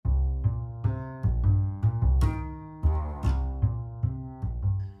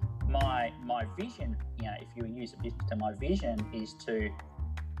my vision, if you use a business term, my vision is to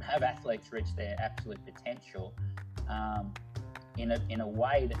have athletes reach their absolute potential in a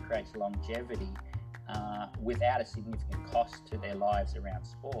way that creates longevity without a significant cost to their lives around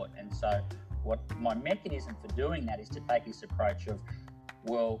sport. And so what my mechanism for doing that is to take this approach of,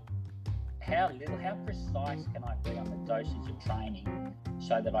 well, how precise can I be on the dosage of training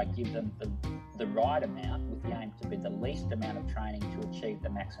so that I give them the right amount with the aim to be the least amount of training to achieve the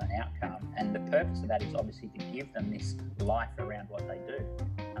maximum outcome. And the purpose of that is obviously to give them this life around what they do.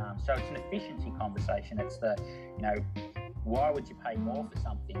 So it's an efficiency conversation. It's why would you pay more for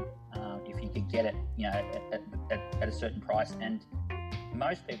something if you could get it, at a certain price? And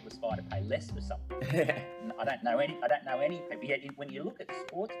most people aspire to pay less for something. I don't know any people. Yet when you look at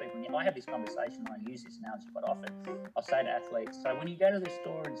sports people, I have this conversation, I use this analogy quite often. I'll say to athletes, so when you go to the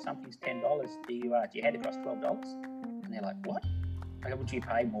store and something's $10, do you hand across $12? And they're like, what? Would you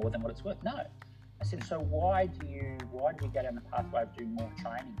pay more than what it's worth? No. I said, so why do you go down the pathway of doing more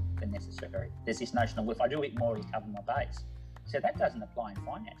training than necessary? There's this notion of, well, if I do it more, it'll cover my base. So that doesn't apply in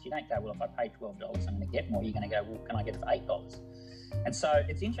finance. You don't go, well, if I pay $12, I'm going to get more. You're going to go, well, can I get it for $8? And so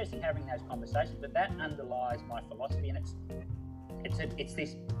it's interesting having those conversations, but that underlies my philosophy, and it's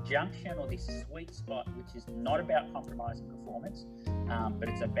this junction or this sweet spot, which is not about compromising performance, but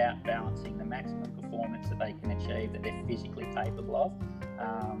it's about balancing the maximum performance that they can achieve, that they're physically capable of,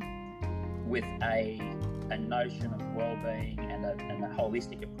 with a notion of well-being and a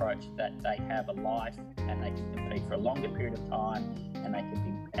holistic approach that they have a life and they can compete for a longer period of time and they can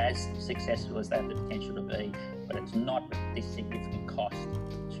be as successful as they have the potential to be, but it's not this significant cost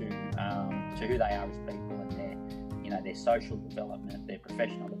to who they are as people and their social development, their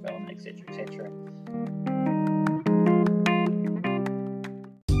professional development, etc., etc.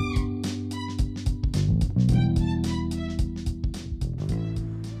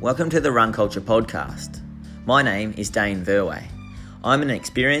 Welcome to the Run Culture Podcast. My name is Dane Verway. I'm an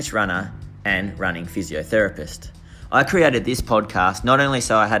experienced runner and running physiotherapist. I created this podcast not only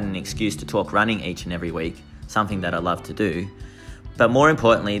so I had an excuse to talk running each and every week, something that I love to do, but more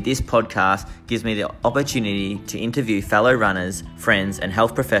importantly, this podcast gives me the opportunity to interview fellow runners, friends, and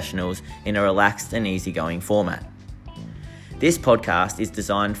health professionals in a relaxed and easygoing format. This podcast is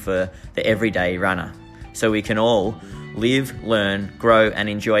designed for the everyday runner, so we can all live, learn, grow, and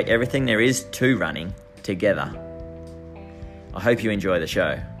enjoy everything there is to running together. I hope you enjoy the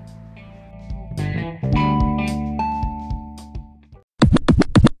show.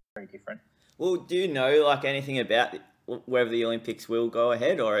 Very different. Well, do you know anything about whether the Olympics will go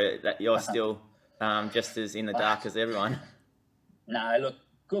ahead, or that you're still just as in the dark as everyone? No, look,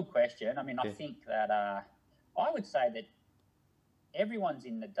 good question. I mean, I think that I would say that everyone's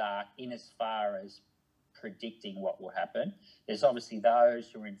in the dark in as far as predicting what will happen. There's obviously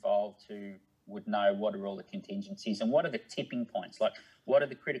those who are involved who would know what are all the contingencies and what are the tipping points, like what are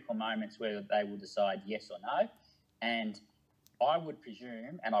the critical moments where they will decide yes or no. And I would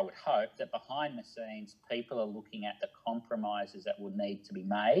presume and I would hope that behind the scenes people are looking at the compromises that will need to be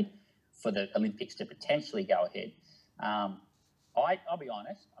made for the Olympics to potentially go ahead. I'll be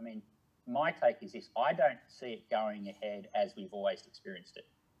honest, I mean, my take is this: I don't see it going ahead as we've always experienced it.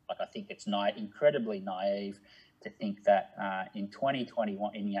 I think it's incredibly naive to think that in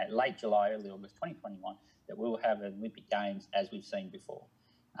 2021, in late July, early August 2021, that we'll have Olympic Games as we've seen before.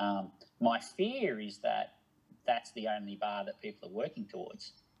 My fear is that that's the only bar that people are working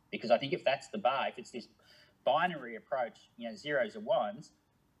towards, because I think if that's the bar, if it's this binary approach, zeros and ones,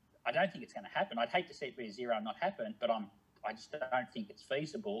 I don't think it's going to happen. I'd hate to see it be a zero and not happen, but I just don't think it's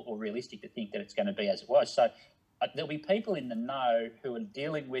feasible or realistic to think that it's going to be as it was. So there'll be people in the know who are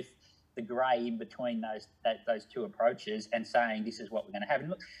dealing with the grey in between those two approaches and saying this is what we're going to have. And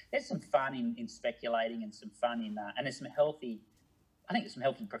look, there's some fun in speculating and some fun in and there's some healthy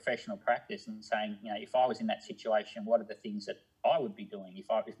professional practice in saying, if I was in that situation, what are the things that I would be doing?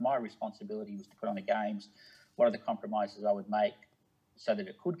 If my responsibility was to put on the games, what are the compromises I would make so that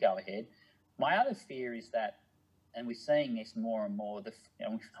it could go ahead? My other fear is that, and we're seeing this more and more,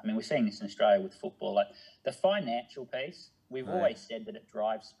 we're seeing this in Australia with football, like the financial piece, we've always said that it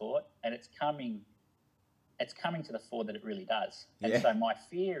drives sport, and it's coming to the fore that it really does. And so my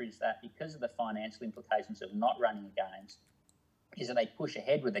fear is that because of the financial implications of not running the games, is that they push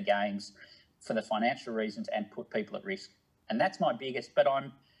ahead with the games for the financial reasons and put people at risk. And that's my biggest, but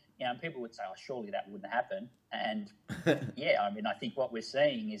people would say, oh, surely that wouldn't happen. And I think what we're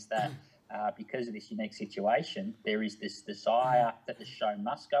seeing is that because of this unique situation, there is this desire that the show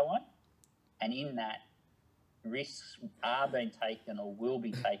must go on. And in that, risks are being taken or will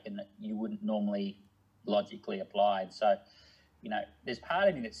be taken that you wouldn't normally logically apply. And so there's part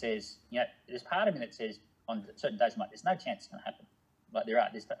of me that says, on certain days, I'm like, there's no chance it's going to happen. Like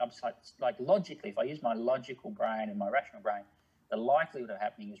I'm just like logically, if I use my logical brain and my rational brain, the likelihood of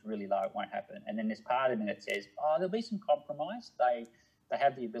happening is really low. It won't happen. And then there's part of me that says, there'll be some compromise. They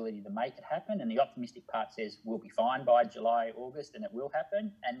have the ability to make it happen. And the optimistic part says we'll be fine by July, August, and it will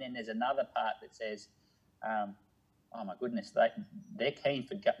happen. And then there's another part that says, oh my goodness, they're keen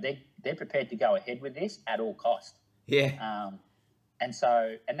for they're prepared to go ahead with this at all cost. Yeah. And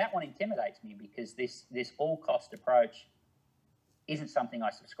that one intimidates me because this all cost approach isn't something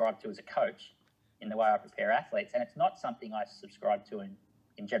I subscribe to as a coach in the way I prepare athletes, and it's not something I subscribe to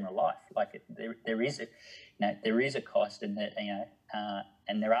in general life. Like there is a cost, and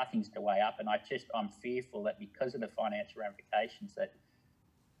and there are things to weigh up, and I'm fearful that because of the financial ramifications that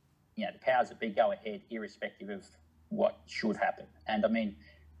the powers that be go ahead irrespective of what should happen. And I mean,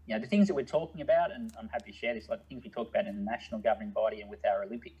 the things that we're talking about, and I'm happy to share this, like the things we talk about in the national governing body and with our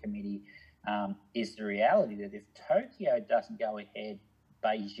Olympic committee, is the reality that if Tokyo doesn't go ahead,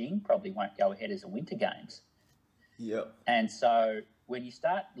 Beijing probably won't go ahead as a Winter Games. Yep. And so when you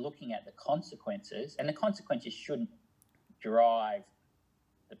start looking at the consequences, and the consequences shouldn't drive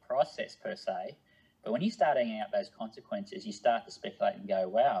the process per se, but when you start eating out those consequences, you start to speculate and go,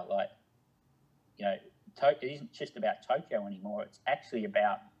 wow, it isn't just about Tokyo anymore. It's actually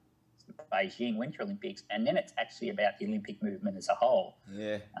about Beijing Winter Olympics, and then it's actually about the Olympic movement as a whole.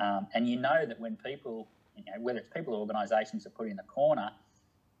 Yeah. And that when people, whether it's people or organisations are put in the corner,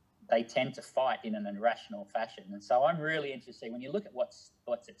 they tend to fight in an irrational fashion. And so I'm really interested when you look at what's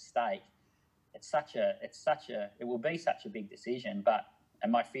at stake. It will be such a big decision,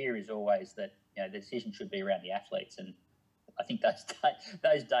 and my fear is always that the decision should be around the athletes, and I think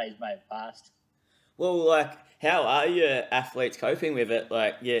those days may have passed. Well, how are your athletes coping with it?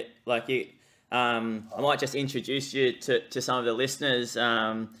 I might just introduce you to some of the listeners.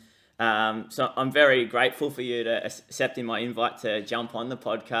 So I'm very grateful for you to accepting my invite to jump on the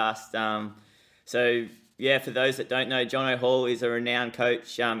podcast. For those that don't know, Jono Hall is a renowned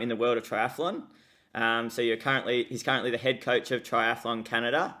coach in the world of triathlon. He's currently the head coach of Triathlon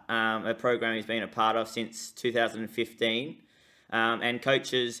Canada, a program he's been a part of since 2015, and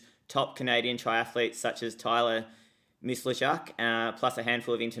coaches top Canadian triathletes such as Tyler Mislechuk, plus a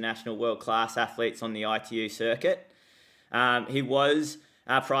handful of international world-class athletes on the ITU circuit. He was,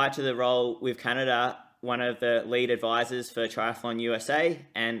 prior to the role with Canada, one of the lead advisors for Triathlon USA,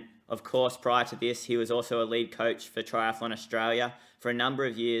 and of course, prior to this, he was also a lead coach for Triathlon Australia for a number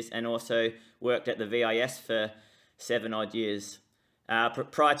of years, and also worked at the VIS for 7 odd years.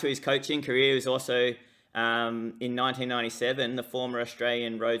 Prior to his coaching career, he was also in 1997, the former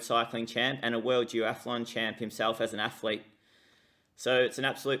Australian road cycling champ and a world duathlon champ himself as an athlete. So it's an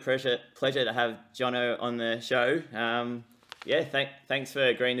absolute pleasure to have Jono on the show. Thanks for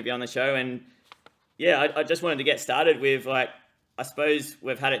agreeing to be on the show. And I just wanted to get started with, I suppose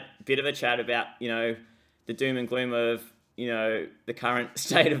we've had a bit of a chat about, the doom and gloom of, the current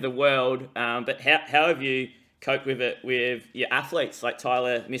state of the world. But how have you cope with it with your athletes like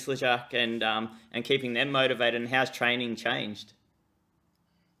Tyler Mislechuk and keeping them motivated, and how's training changed?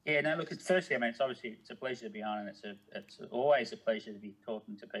 Yeah, no, look, firstly, it's a pleasure to be on, and it's always a pleasure to be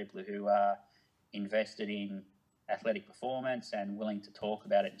talking to people who are invested in athletic performance and willing to talk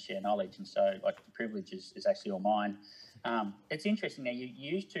about it and share knowledge. And so, the privilege is actually all mine. It's interesting now, you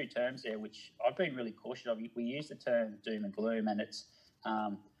use two terms there, which I've been really cautious of. We use the term doom and gloom, and it's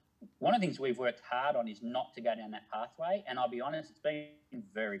one of the things we've worked hard on is not to go down that pathway. And I'll be honest, it's been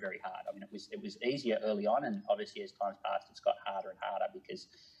very, very hard. It was easier early on, and obviously as time's passed, it's got harder and harder because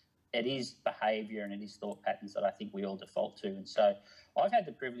it is behaviour and it is thought patterns that I think we all default to. And so I've had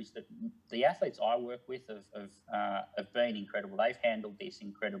the privilege that the athletes I work with have been incredible. They've handled this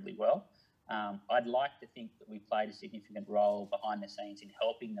incredibly well. I'd like to think that we played a significant role behind the scenes in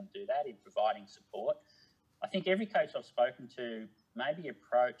helping them do that, in providing support. I think every coach I've spoken to maybe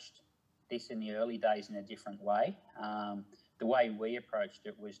approached this in the early days in a different way. The way we approached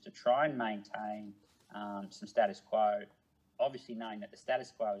it was to try and maintain some status quo, obviously knowing that the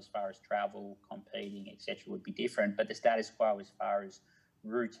status quo as far as travel, competing, etc. would be different, but the status quo as far as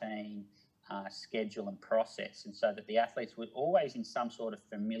routine, schedule and process, and so that the athletes were always in some sort of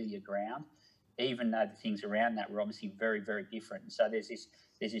familiar ground, even though the things around that were obviously very, very different. And so there's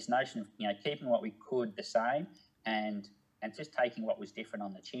this notion of keeping what we could the same and just taking what was different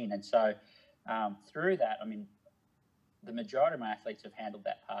on the chin. And so through that, the majority of my athletes have handled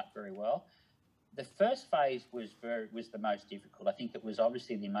that part very well. The first phase was the most difficult. I think it was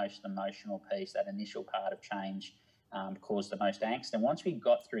obviously the most emotional piece. That initial part of change caused the most angst. And once we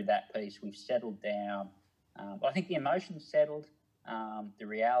got through that piece, we've settled down. I think the emotions settled. The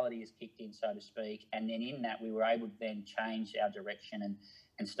reality has kicked in, so to speak, and then in that we were able to then change our direction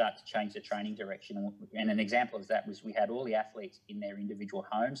and start to change the training direction. And an example of that was we had all the athletes in their individual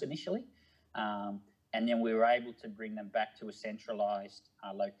homes initially, and then we were able to bring them back to a centralised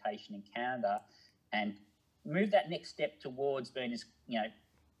location in Canada and move that next step towards being as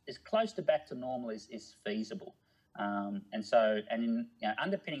close to back to normal as is feasible. Underpinning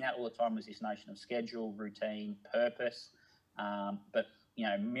that all the time was this notion of schedule, routine, purpose, but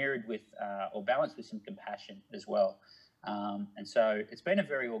mirrored with or balanced with some compassion as well. And so it's been a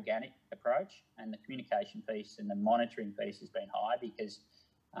very organic approach, and the communication piece and the monitoring piece has been high because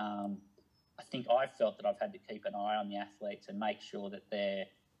I think I've felt that I've had to keep an eye on the athletes and make sure that their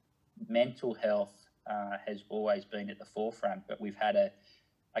mental health has always been at the forefront. But we've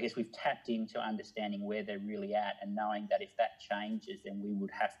tapped into understanding where they're really at and knowing that if that changes, then we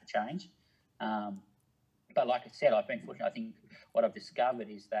would have to change. But like I said, I've been fortunate. I think what I've discovered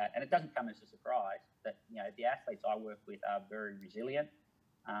is that, and it doesn't come as a surprise, that the athletes I work with are very resilient.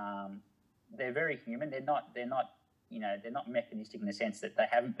 They're very human. They're not mechanistic in the sense that they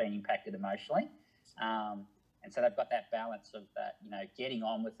haven't been impacted emotionally. And so they've got that balance of that, getting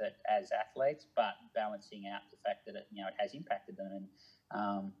on with it as athletes, but balancing out the fact that it has impacted them.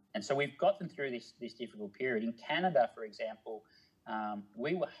 And so we've got them through this difficult period. In Canada, for example,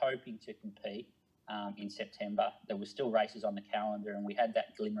 we were hoping to compete in September. There were still races on the calendar, and we had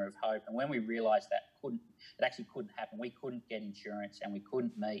that glimmer of hope. And when we realised that it actually couldn't happen, we couldn't get insurance and we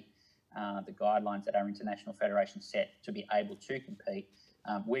couldn't meet the guidelines that our international federation set to be able to compete,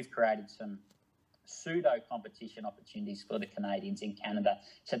 we've created some pseudo competition opportunities for the Canadians in Canada.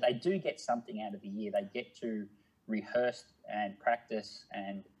 So they do get something out of the year. They get to rehearse and practice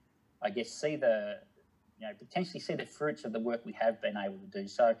and I guess potentially see the fruits of the work we have been able to do.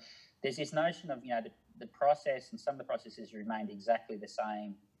 So there's this notion of, the process, and some of the processes remained exactly the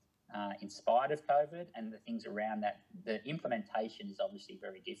same in spite of COVID, and the things around that. The implementation is obviously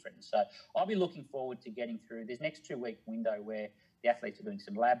very different. So I'll be looking forward to getting through this next 2-week window where the athletes are doing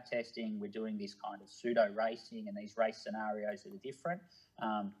some lab testing. We're doing this kind of pseudo racing and these race scenarios that are different.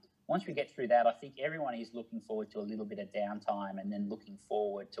 Once we get through that, I think everyone is looking forward to a little bit of downtime and then looking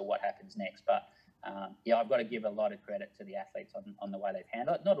forward to what happens next. But I've got to give a lot of credit to the athletes on the way they've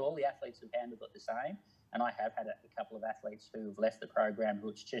handled it. Not all the athletes have handled it the same. And I have had a couple of athletes who have left the program who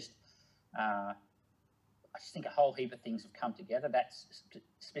it's just, I just think a whole heap of things have come together. That's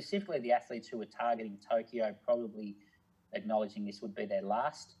specifically the athletes who are targeting Tokyo, probably acknowledging this would be their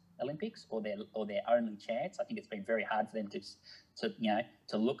last Olympics or their only chance. I think it's been very hard for them to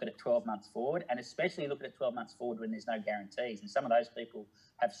look at it 12 months forward, and especially look at it 12 months forward when there's no guarantees. And some of those people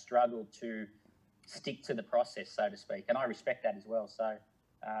have struggled to stick to the process, so to speak, and I respect that as well. So,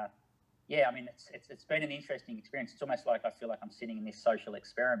 it's been an interesting experience. It's almost like I feel like I'm sitting in this social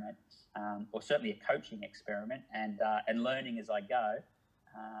experiment, or certainly a coaching experiment, and learning as I go.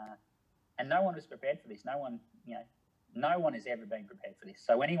 And no one was prepared for this. No one has ever been prepared for this.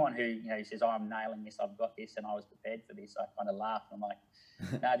 So anyone who says, I'm nailing this, I've got this, and I was prepared for this, I kind of laugh. I'm like,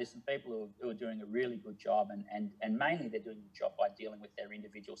 no, there's some people who are doing a really good job, and mainly they're doing a good job by dealing with their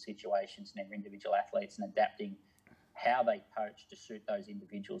individual situations and their individual athletes and adapting how they coach to suit those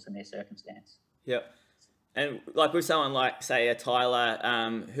individuals and their circumstance. Yep. And like with someone like, say, a Tyler,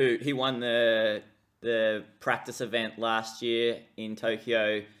 who he won the practice event last year in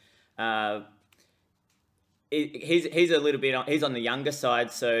Tokyo. He's a little bit he's on the younger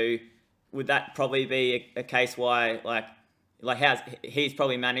side, so would that probably be a case why like how's he's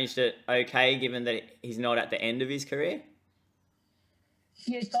probably managed it okay, given that he's not at the end of his career?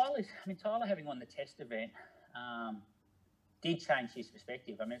 Yeah, Tyler having won the test event did change his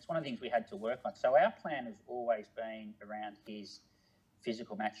perspective. I mean, it's one of the things we had to work on. So our plan has always been around his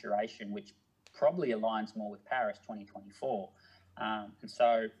physical maturation, which probably aligns more with Paris 2024. And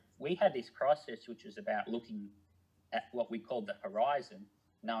so we had this process which was about looking at what we called the horizon,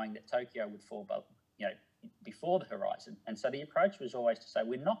 knowing that Tokyo would fall before the horizon. And so the approach was always to say,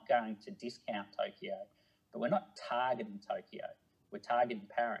 we're not going to discount Tokyo, but we're not targeting Tokyo. We're targeting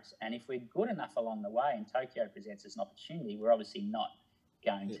Paris. And if we're good enough along the way and Tokyo presents us an opportunity, we're obviously not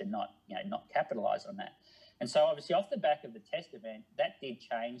going to not capitalise on that. And so obviously off the back of the test event, that did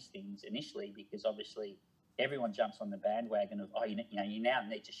change things initially, because obviously everyone jumps on the bandwagon of, you now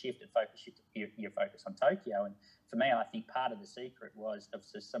need to shift and focus your focus on Tokyo. And for me, I think part of the secret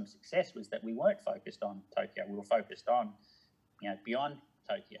of some success was that we weren't focused on Tokyo. We were focused on, beyond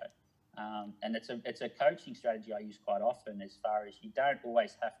Tokyo. And it's a coaching strategy I use quite often, as far as you don't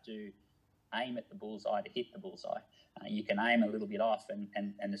always have to aim at the bullseye to hit the bullseye. You can aim a little bit off,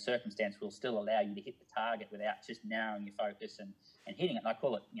 and the circumstance will still allow you to hit the target without just narrowing your focus and hitting it. And I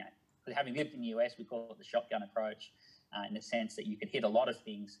call it, having lived in the US, we call it the shotgun approach, in the sense that you could hit a lot of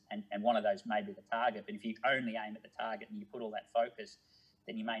things, and one of those may be the target. But if you only aim at the target and you put all that focus,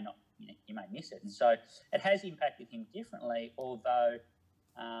 then you may not, you may miss it. And so it has impacted him differently, although,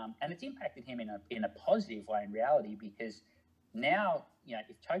 and it's impacted him in a positive way in reality, because now,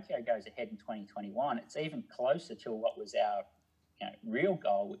 if Tokyo goes ahead in 2021, it's even closer to what was our real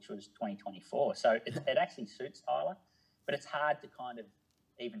goal, which was 2024. So it actually suits Tyler, but it's hard to kind of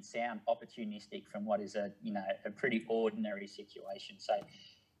even sound opportunistic from what is a pretty ordinary situation. So,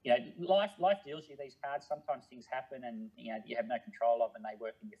 life deals you these cards. Sometimes things happen and, you have no control of, and they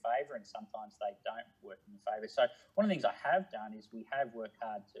work in your favour, and sometimes they don't work in your favour. So one of the things I have done is we have worked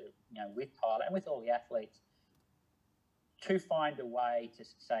hard to, with Tyler and with all the athletes, to find a way to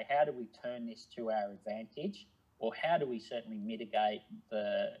say, how do we turn this to our advantage, or how do we certainly mitigate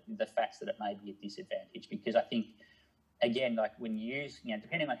the facts that it may be a disadvantage? Because I think, again, like when you use,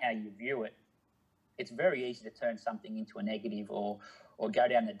 depending on how you view it, it's very easy to turn something into a negative, or go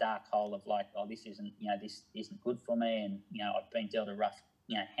down the dark hole of like, oh, this isn't good for me, and I've been dealt a rough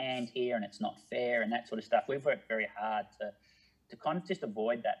hand here, and it's not fair, and that sort of stuff. We've worked very hard to kind of just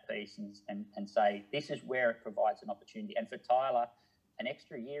avoid that piece and say, this is where it provides an opportunity. And for Tyler, an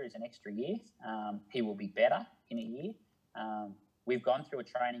extra year is an extra year. He will be better in a year. We've gone through a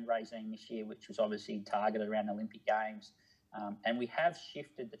training regime this year, which was obviously targeted around Olympic Games. And we have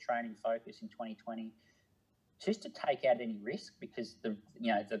shifted the training focus in 2020 just to take out any risk, because the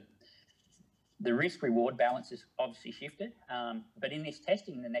risk-reward balance is obviously shifted. But in this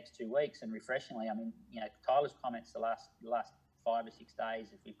testing in the next 2 weeks, and refreshingly, I mean, Tyler's comments the last 5 or 6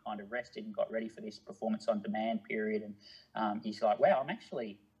 days, if we've kind of rested and got ready for this performance on demand period, and he's like, wow, I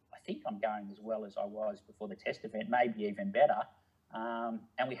think I'm going as well as I was before the test event, maybe even better.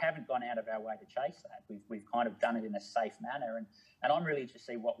 And we haven't gone out of our way to chase that. We've kind of done it in a safe manner, and I'm really to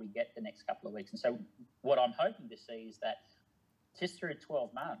see what we get the next couple of weeks. And so what I'm hoping to see is that just through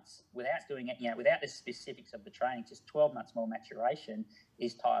 12 months, without doing it, without the specifics of the training, just 12 months more maturation,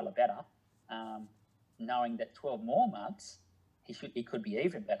 is Tyler better? Knowing that 12 more months, he could be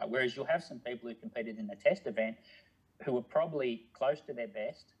even better. Whereas you'll have some people who competed in the test event who were probably close to their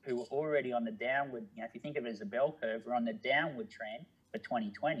best, who were already on the downward, if you think of it as a bell curve, we're on the downward trend for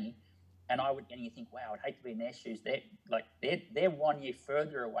 2020. And you think, wow, I'd hate to be in their shoes. They're 1 year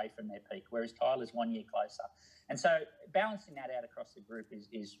further away from their peak, whereas Tyler's 1 year closer. And so balancing that out across the group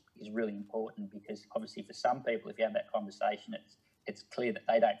is really important, because obviously for some people, if you have that conversation, it's clear that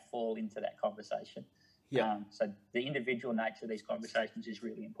they don't fall into that conversation. Yeah. So the individual nature of these conversations is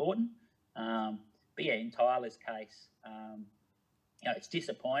really important. But yeah, in Tyler's case, it's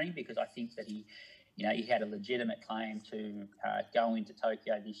disappointing, because I think that he had a legitimate claim to go into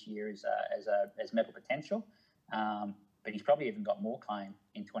Tokyo this year as medal potential. But he's probably even got more claim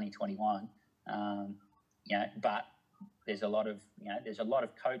in 2021. But there's a lot of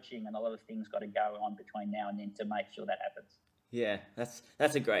coaching and a lot of things got to go on between now and then to make sure that happens. Yeah,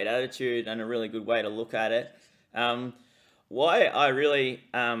 that's a great attitude and a really good way to look at it. Why I really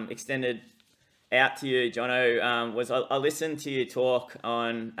extended out to you, Jono, was I listened to you talk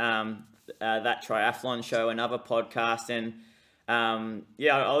on that triathlon show, another podcast, and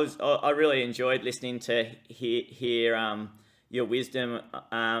I really enjoyed listening to hear your wisdom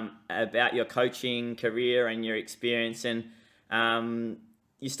about your coaching career and your experience. And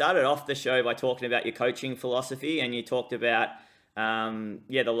you started off the show by talking about your coaching philosophy, and you talked about the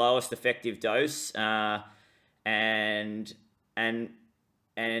lowest effective dose and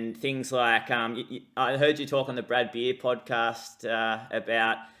things like I heard you talk on the Brad Beer podcast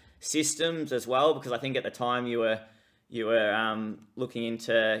about systems as well, because I think at the time you were looking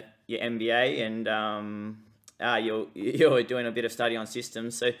into your MBA, and you were doing a bit of study on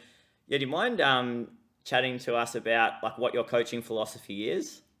systems. So do you mind chatting to us about like what your coaching philosophy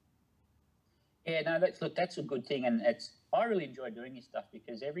is? Yeah, no, that's a good thing, and I really enjoy doing this stuff,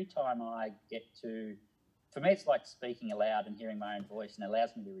 because every time I get to, for me, it's like speaking aloud and hearing my own voice, and it allows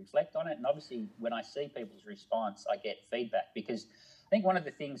me to reflect on it. And obviously, when I see people's response, I get feedback, because I think one of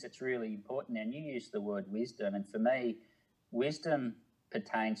the things that's really important, and you use the word wisdom, and for me, wisdom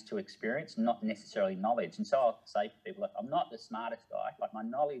pertains to experience, not necessarily knowledge. And so I'll say to people, look, I'm not the smartest guy. Like, my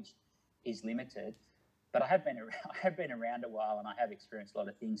knowledge is limited, but I have been around a while, and I have experienced a lot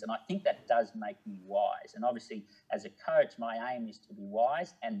of things, and I think that does make me wise. And obviously, as a coach, my aim is to be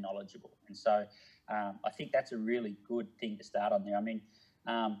wise and knowledgeable. And so I think that's a really good thing to start on there. I mean,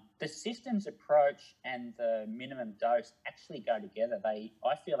 The systems approach and the minimum dose actually go together.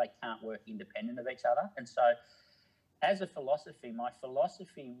 I feel they can't work independent of each other. And so as a philosophy, my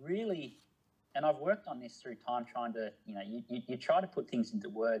philosophy really, and I've worked on this through time, trying to, you try to put things into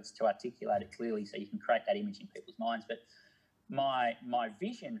words to articulate it clearly so you can create that image in people's minds. But my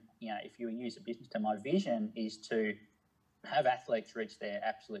vision, if you use a business term, my vision is to have athletes reach their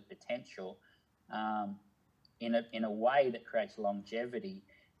absolute potential in a way that creates longevity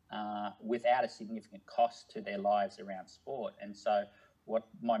without a significant cost to their lives around sport. And so what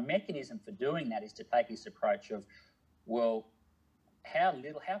my mechanism for doing that is to take this approach of, well, how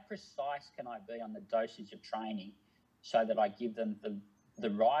precise can I be on the dosage of training so that I give them the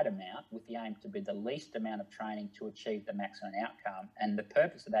right amount with the aim to be the least amount of training to achieve the maximum outcome. And the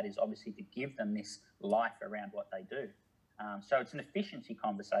purpose of that is obviously to give them this life around what they do. So it's an efficiency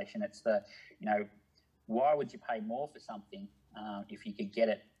conversation. It's why would you pay more for something if you could get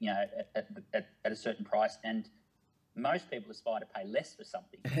it, at a certain price? And most people aspire to pay less for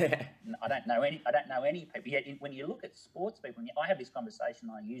something. I don't know any people. Yet when you look at sports people, I have this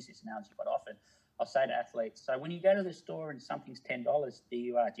conversation. I use this analogy quite often. I'll say to athletes, so when you go to the store and something's $10, do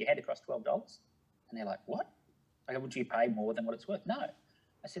you head across $12? And they're like, what? I go, would you pay more than what it's worth? No.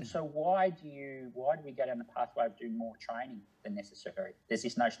 I said, so why do we go down the pathway of doing more training than necessary? There's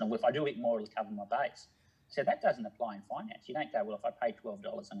this notion of, well, if I do it more, it'll cover my base. So that doesn't apply in finance. You don't go, well, if I pay $12,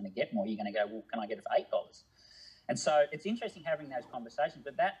 I'm going to get more. You're going to go, well, can I get it for $8? And so it's interesting having those conversations,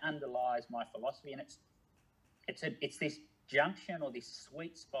 but that underlies my philosophy, and it's this junction or this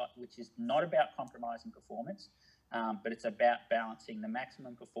sweet spot, which is not about compromising performance, but it's about balancing the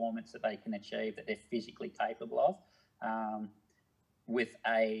maximum performance that they can achieve, that they're physically capable of, with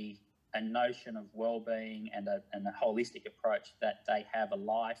a notion of well-being and a holistic approach that they have a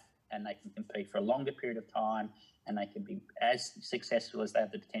life and they can compete for a longer period of time and they can be as successful as they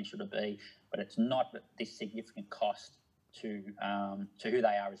have the potential to be, but it's not this significant cost to who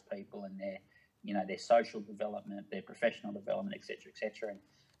they are as people and their social development, their professional development, et cetera, et cetera. And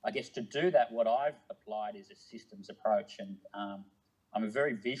I guess to do that, what I've applied is a systems approach, and I'm a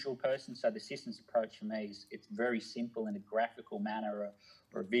very visual person, so the systems approach for me is it's very simple in a graphical manner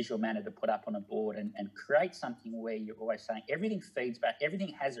or a visual manner to put up on a board and create something where you're always saying everything feeds back,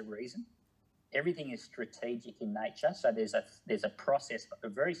 everything has a reason, everything is strategic in nature. So there's a process, a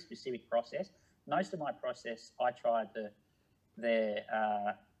very specific process. Most of my process, I tried they're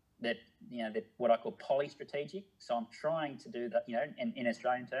what I call polystrategic. So I'm trying to do that, in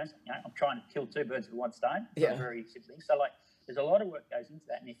Australian terms, I'm trying to kill two birds with one stone. Yeah. Very simply. So there's a lot of work goes into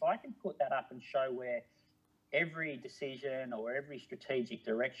that. And if I can put that up and show where every decision or every strategic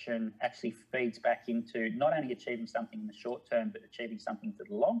direction actually feeds back into not only achieving something in the short term, but achieving something for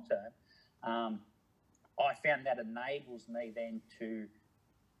the long term, I found that enables me then to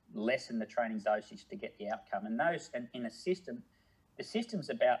lessen the training dosage to get the outcome. And in a system, the system's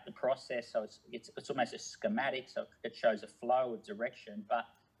about the process, so it's almost a schematic, so it shows a flow of direction. But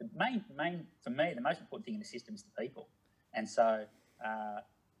the main for me, the most important thing in the system is the people. And so,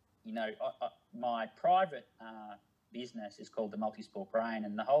 my private business is called the Multisport Brain,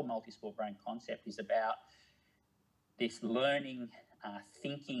 and the whole Multisport Brain concept is about this learning,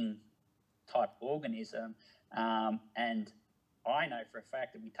 thinking type organism. And I know for a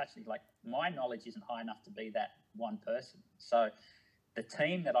fact that we touched it, like my knowledge isn't high enough to be that one person. So the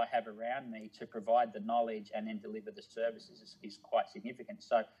team that I have around me to provide the knowledge and then deliver the services is quite significant.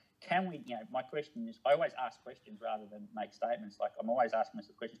 So can we, my question is, I always ask questions rather than make statements. Like I'm always asking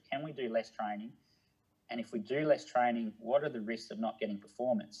myself the question, can we do less training? And if we do less training, what are the risks of not getting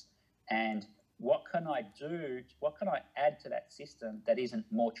performance? And what can I do? What can I add to that system that isn't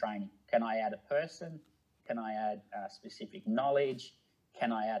more training? Can I add a person? Can I add specific knowledge?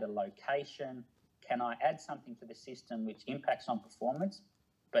 Can I add a location? Can I add something to the system which impacts on performance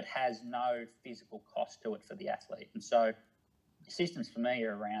but has no physical cost to it for the athlete? And so systems for me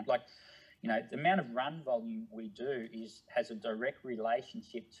are around, the amount of run volume we do has a direct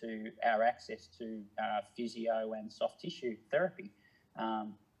relationship to our access to physio and soft tissue therapy.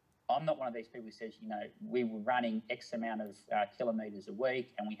 I'm not one of these people who says, we were running X amount of kilometres a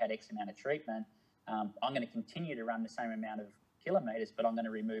week and we had X amount of treatment. I'm going to continue to run the same amount of kilometres, but I'm going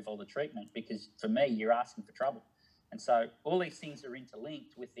to remove all the treatment because for me, you're asking for trouble. And so all these things are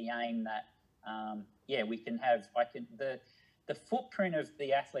interlinked with the aim that, the footprint of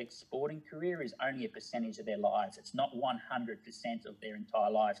the athlete's sporting career is only a percentage of their lives. It's not 100% of their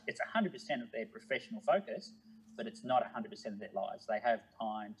entire lives. It's 100% of their professional focus, but it's not 100% of their lives. They have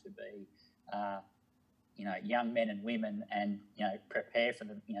time to be, young men and women and, prepare for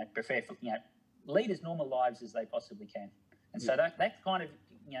lead as normal lives as they possibly can. And so that kind of,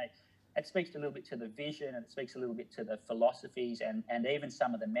 it speaks a little bit to the vision, and it speaks a little bit to the philosophies and even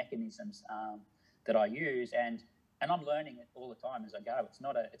some of the mechanisms that I use. And I'm learning it all the time as I go. It's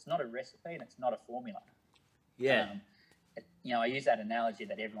not a recipe, and it's not a formula. Yeah. I use that analogy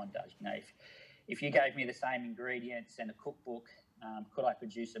that everyone does. If you gave me the same ingredients and a cookbook, could I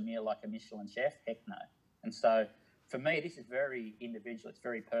produce a meal like a Michelin chef? Heck no. And so for me, this is very individual. It's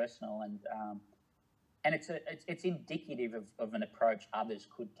very personal, and it's indicative of an approach others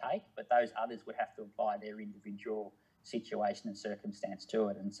could take, but those others would have to apply their individual situation and circumstance to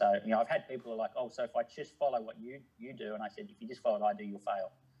it. And so, I've had people who are like, oh, so if I just follow what you do, and I said, if you just follow what I do, you'll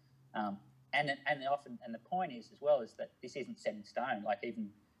fail. And the point is as well is that this isn't set in stone. Like even,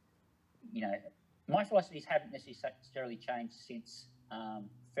 my philosophies haven't necessarily changed since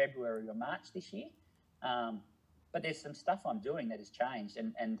February or March this year. But there's some stuff I'm doing that has changed.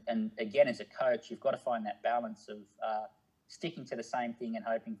 And again, as a coach, you've got to find that balance of sticking to the same thing and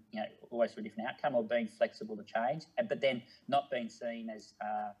hoping, always for a different outcome, or being flexible to change, but then not being seen as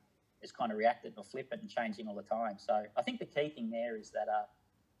kind of reactive or flippant and changing all the time. So I think the key thing there is that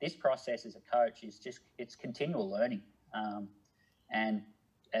this process as a coach is it's continual learning.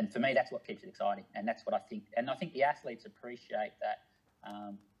 And for me, that's what keeps it exciting. And that's what I think. And I think the athletes appreciate that,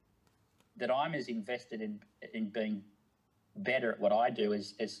 that I'm as invested in being better at what I do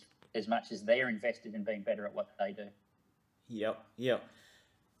as much as they're invested in being better at what they do. Yep.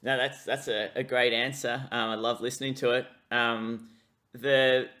 No, that's a great answer. I love listening to it.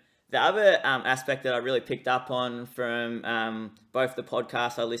 The other aspect that I really picked up on from both the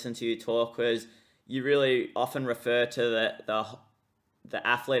podcasts I listened to you talk was you really often refer to the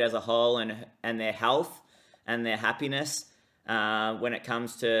athlete as a whole and their health and their happiness when it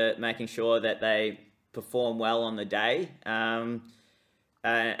comes to making sure that they perform well on the day. And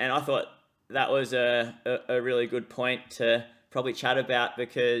I thought that was a really good point to probably chat about,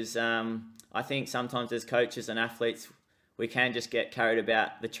 because I think sometimes as coaches and athletes, we can just get carried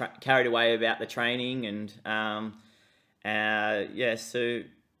away about the training and So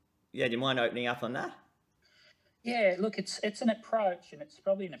do you mind opening up on that? Yeah, look, it's an approach, and it's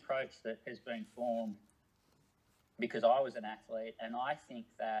probably an approach that has been formed because I was an athlete, and I think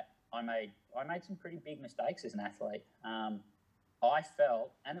that I made some pretty big mistakes as an athlete. I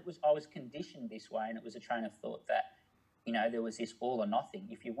felt, and I was conditioned this way, and it was a train of thought that, there was this all or nothing.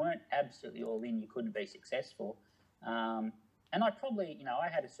 If you weren't absolutely all in, you couldn't be successful. And I probably, I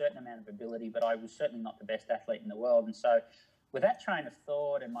had a certain amount of ability, but I was certainly not the best athlete in the world. And so with that train of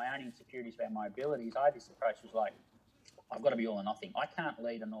thought and my own insecurities about my abilities, this approach was like, I've got to be all or nothing. I can't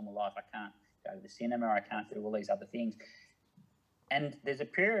lead a normal life. I can't go to the cinema. I can't do all these other things. And there's a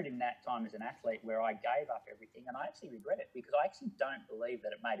period in that time as an athlete where I gave up everything, and I actually regret it, because I actually don't believe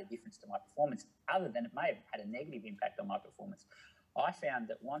that it made a difference to my performance, other than it may have had a negative impact on my performance. I found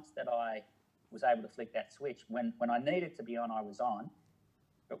that once that I was able to flick that switch, when I needed to be on, I was on,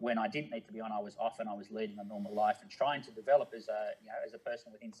 but when I didn't need to be on, I was off, and I was leading a normal life and trying to develop as a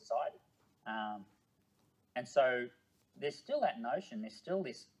person within society. And so there's still that notion, there's still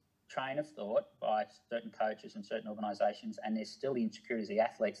this train of thought by certain coaches and certain organisations, and there's still the insecurities of the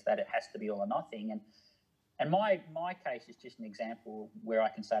athletes that it has to be all or nothing. And my case is just an example where I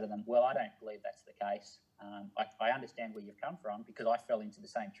can say to them, well, I don't believe that's the case. I understand where you've come from, because I fell into the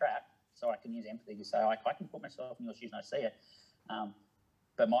same trap, so I can use empathy to say I can put myself in your shoes and I see it.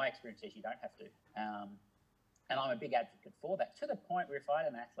 But my experience is you don't have to. And I'm a big advocate for that, to the point where if I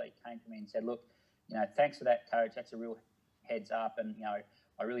had an athlete came to me and said, look, thanks for that, coach, that's a real heads up, and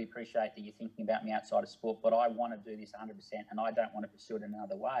I really appreciate that you're thinking about me outside of sport, but I want to do this 100% and I don't want to pursue it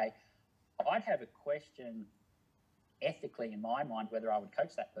another way, I'd have a question ethically in my mind whether I would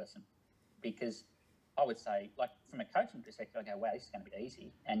coach that person. Because I would say, like, from a coaching perspective, I go, wow, this is going to be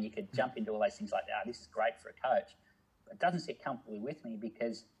easy. And you could jump into all those things like, this is great for a coach. But it doesn't sit comfortably with me,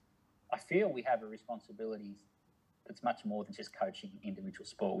 because I feel we have a responsibility that's much more than just coaching individual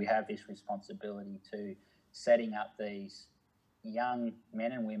sport. We have this responsibility to setting up these young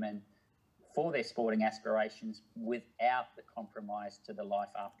men and women for their sporting aspirations without the compromise to the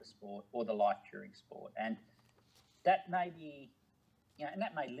life after sport or the life during sport. And that may be, and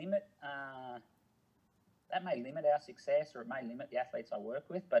that may limit our success, or it may limit the athletes I work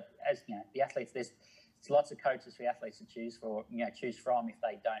with. But as the athletes, there's lots of coaches for the athletes to choose from if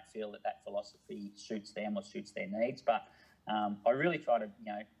they don't feel that philosophy suits them or suits their needs. But I really try to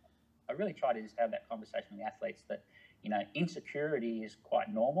just have that conversation with the athletes that insecurity is quite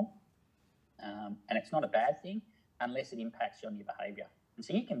normal, and it's not a bad thing unless it impacts you on your behaviour. And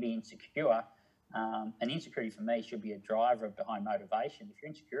so you can be insecure, and insecurity for me should be a driver behind motivation. If you're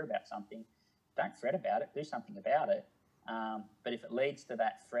insecure about something, don't fret about it, do something about it. But if it leads to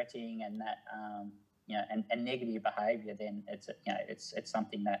that fretting and that, and negative behaviour, then it's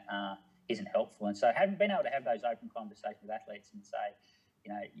something that isn't helpful. And so having been able to have those open conversations with athletes and say,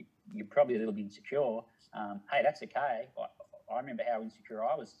 you're probably a little bit insecure. Hey, that's okay. I remember how insecure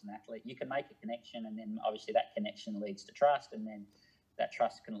I was as an athlete. You can make a connection, and then obviously that connection leads to trust, and then that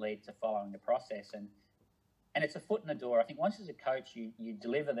trust can lead to following the process. And it's a foot in the door. I think once as a coach, you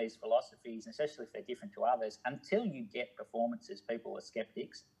deliver these philosophies, especially if they're different to others, until you get performances, people are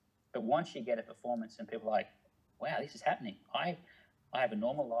skeptics. But once you get a performance and people are like, wow, this is happening. I have a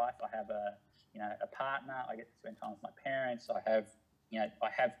normal life. I have a partner. I get to spend time with my parents. I have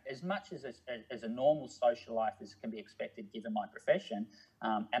as much as a normal social life as can be expected given my profession,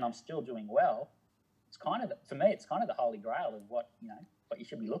 and I'm still doing well. It's kind of, for me, it's kind of the holy grail of what you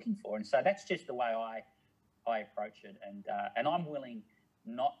should be looking for. And so that's just the way I approach it. And I'm willing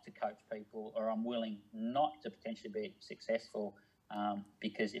not to coach people, or I'm willing not to potentially be successful,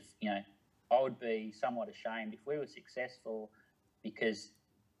 because if, I would be somewhat ashamed if we were successful because,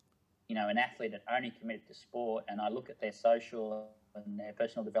 an athlete that only committed to sport, and I look at their social and their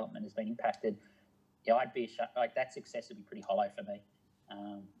personal development has been impacted. I'd be ashamed. Like, that success would be pretty hollow for me.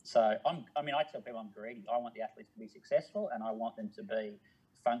 So I tell people I'm greedy. I want the athletes to be successful, and I want them to be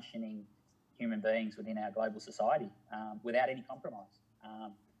functioning human beings within our global society, without any compromise.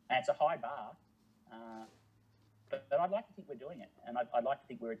 And it's a high bar, but I'd like to think we're doing it, and I'd like to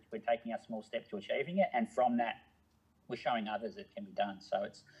think we're taking our small step to achieving it, and from that, we're showing others it can be done. So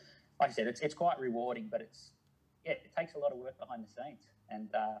it's, like I said, it's quite rewarding, but it takes a lot of work behind the scenes. And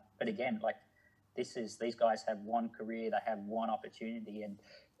but again, like, these guys have one career, they have one opportunity, and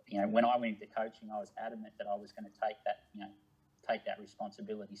when I went into coaching, I was adamant that I was going to take that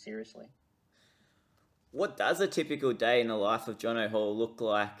responsibility seriously. What does a typical day in the life of Jono Hall look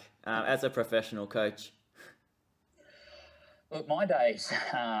like as a professional coach? Look, my days,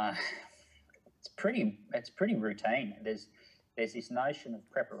 it's pretty routine. There's this notion of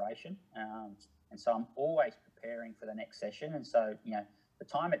preparation, and so I'm always preparing for the next session. And so, the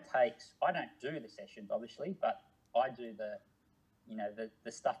time it takes, I don't do the sessions, obviously, but I do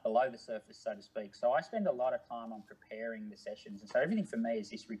the stuff below the surface, so to speak. So I spend a lot of time on preparing the sessions. And so everything for me is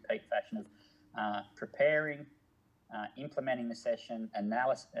this repeat fashion of preparing, implementing the session,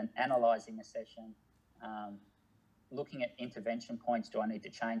 analysing the session, looking at intervention points. Do I need to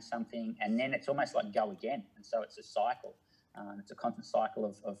change something? And then it's almost like go again. And so it's a cycle. It's a constant cycle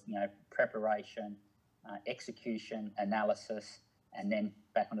of preparation, execution, analysis, and then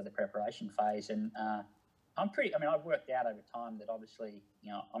back onto the preparation phase. And I've worked out over time that obviously,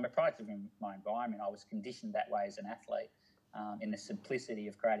 I'm a product of my environment. I was conditioned that way as an athlete, in the simplicity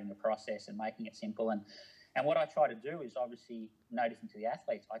of creating a process and making it simple. And what I try to do is, obviously no different to the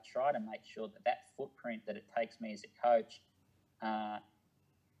athletes, I try to make sure that footprint that it takes me as a coach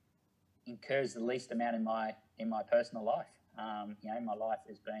incurs the least amount in my personal life. My life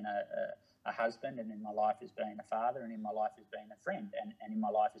has been a husband, and in my life has been a father, and in my life has been a friend, and in my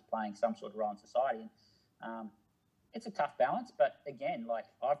life is playing some sort of role in society. And it's a tough balance, but again, like,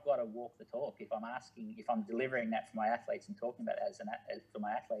 I've got to walk the talk. If I'm delivering that for my athletes and talking about it for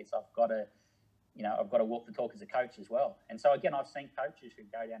my athletes, I've got to walk the talk as a coach as well. And so again, I've seen coaches who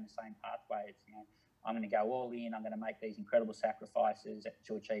go down the same pathway. It's, I'm going to go all in. I'm going to make these incredible sacrifices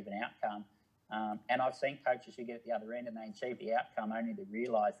to achieve an outcome. And I've seen coaches who get at the other end and they achieve the outcome only to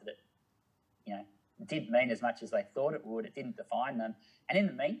realise that it didn't mean as much as they thought it would. It didn't define them. And in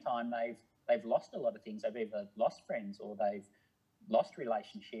the meantime, they've lost a lot of things. They've either lost friends, or they've lost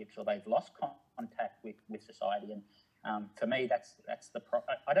relationships, or they've lost contact with society. And for me, that's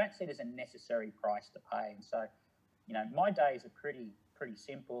I don't see it as a necessary price to pay. And so, my days are pretty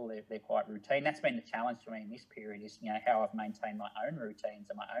simple. They're quite routine. That's been the challenge for me in this period, is how I've maintained my own routines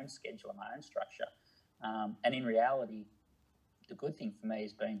and my own schedule and my own structure. And in reality, the good thing for me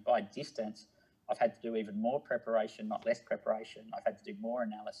has been, by distance, I've had to do even more preparation, not less preparation. I've had to do more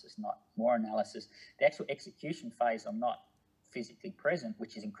analysis, not more analysis. The actual execution phase, I'm not physically present,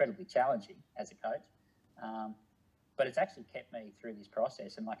 which is incredibly challenging as a coach. But it's actually kept me through this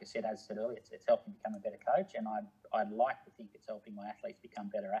process. And like I said, as I said earlier, it's helped me become a better coach. And I'd like to think it's helping my athletes become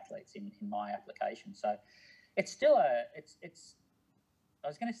better athletes in my application. So it's still I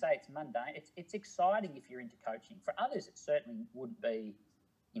was going to say it's mundane. It's exciting if you're into coaching. For others, it certainly wouldn't be,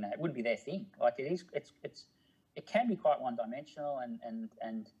 it wouldn't be their thing. Like, it can be quite one-dimensional,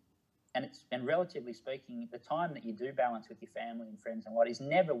 and relatively speaking, the time that you do balance with your family and friends and what is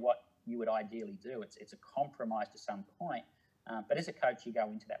never what you would ideally do. It's a compromise to some point. But as a coach, you go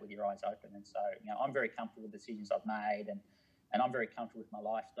into that with your eyes open. And so, I'm very comfortable with the decisions I've made, and and I'm very comfortable with my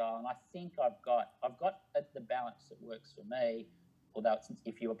lifestyle. And I think I've got the balance that works for me. Although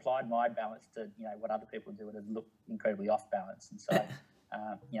if you applied my balance to what other people do, it would look incredibly off balance. And so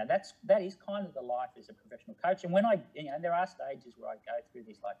that is kind of the life as a professional coach. And when there are stages where I go through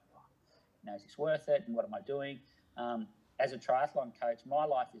this, like, is this worth it? And what am I doing? As a triathlon coach, my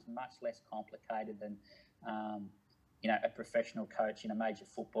life is much less complicated than a professional coach in a major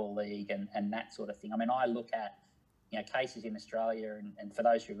football league and that sort of thing. I mean, I look at cases in Australia, and for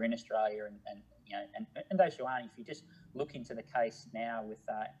those who are in Australia and those who aren't, if you just look into the case now with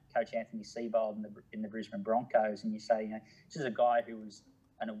Coach Anthony Seibold in the Brisbane Broncos, and you say, this is a guy who was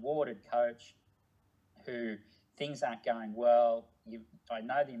an awarded coach who things aren't going well. I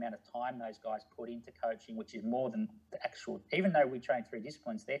know the amount of time those guys put into coaching, which is more than the actual, even though we train 3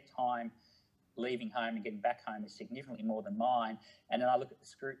 disciplines, their time leaving home and getting back home is significantly more than mine. And then I look at the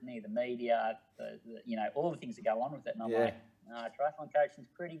scrutiny, the media, all the things that go on with it, and I'm like, triathlon coaching is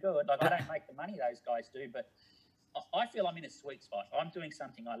pretty good. Like, I don't make the money those guys do, but I feel I'm in a sweet spot. I'm doing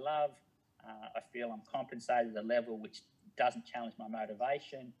something I love. I feel I'm compensated at a level which doesn't challenge my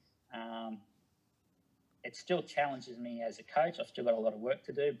motivation. It still challenges me as a coach. I've still got a lot of work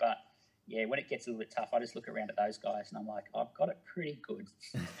to do, but yeah, when it gets a little bit tough, I just look around at those guys and I'm like, I've got it pretty good.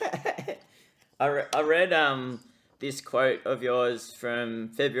 I read this quote of yours from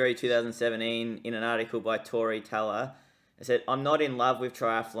February 2017 in an article by Tori Teller. It said, "I'm not in love with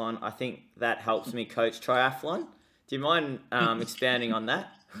triathlon. I think that helps me coach triathlon." Do you mind expanding on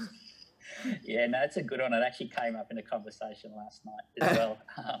that? Yeah, no, it's a good one. It actually came up in a conversation last night as well,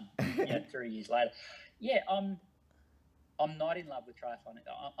 3 years later. Yeah, I'm not in love with triathlon.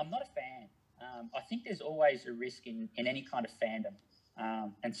 I'm not a fan. I think there's always a risk in any kind of fandom.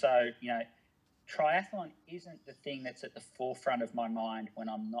 And so, triathlon isn't the thing that's at the forefront of my mind when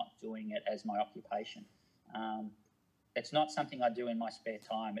I'm not doing it as my occupation. It's not something I do in my spare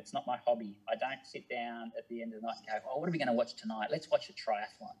time. It's not my hobby. I don't sit down at the end of the night and go, what are we going to watch tonight? Let's watch a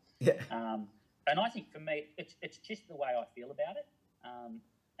triathlon. Yeah. And I think for me, it's just the way I feel about it.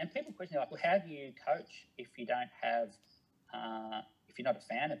 And people question like, well, how do you coach if you don't have, if you're not a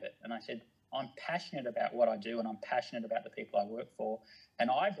fan of it? And I said, I'm passionate about what I do, and I'm passionate about the people I work for. And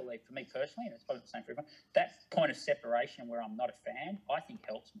I believe, for me personally, and it's probably the same for everyone, that point of separation where I'm not a fan, I think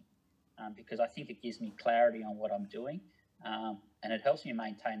helps me. Because I think it gives me clarity on what I'm doing, and it helps me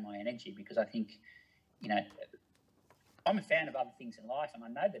maintain my energy, because I think, I'm a fan of other things in life, and I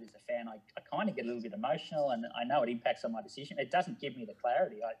know that as a fan, I kind of get a little bit emotional, and I know it impacts on my decision. It doesn't give me the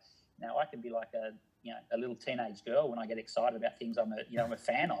clarity. I can be like a little teenage girl when I get excited about things I'm a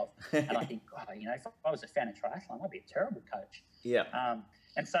fan of, and I think, if I was a fan of triathlon, I'd be a terrible coach. Yeah.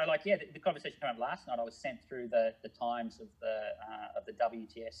 And so, the conversation came up last night. I was sent through the times of the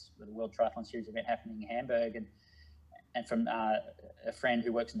WTS, the World Triathlon Series event happening in Hamburg, and from a friend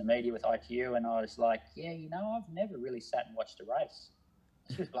who works in the media with ITU, and I was like, I've never really sat and watched a race.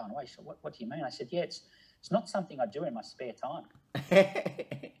 She was blown away. She said, what do you mean? I said, it's not something I do in my spare time.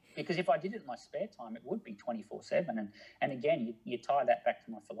 Because if I did it in my spare time, it would be 24/7. And again, you tie that back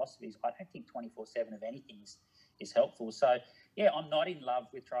to my philosophies. I don't think 24/7 of anything is helpful. So, I'm not in love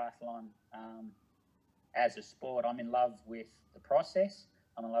with triathlon as a sport. I'm in love with the process.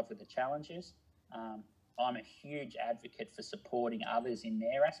 I'm in love with the challenges. I'm a huge advocate for supporting others in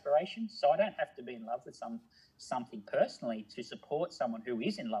their aspirations. So I don't have to be in love with something personally to support someone who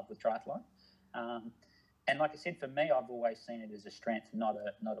is in love with triathlon. And like I said, for me, I've always seen it as a strength, not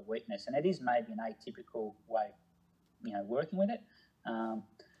a weakness. And it is maybe an atypical way, working with it.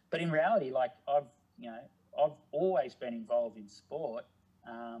 But in reality, I've always been involved in sport.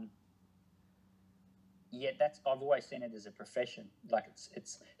 Yet I've always seen it as a profession. Like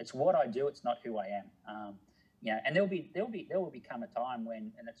it's what I do. It's not who I am. And there will become a time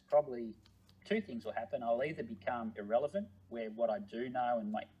when, and it's probably two things will happen. I'll either become irrelevant, where what I do know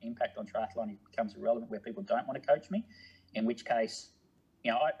and my impact on triathlon becomes irrelevant, where people don't want to coach me, in which case,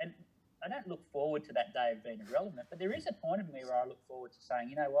 I don't look forward to that day of being irrelevant, but there is a point of me where I look forward to saying,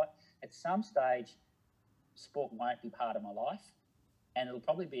 you know what, at some stage, sport won't be part of my life, and it'll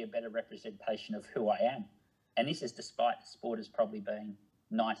probably be a better representation of who I am. And this is despite sport has probably been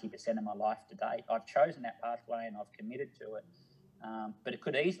 90% of my life to date. I've chosen that pathway and I've committed to it. But it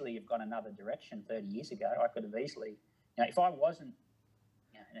could easily have gone another direction 30 years ago. I could have easily, if I wasn't,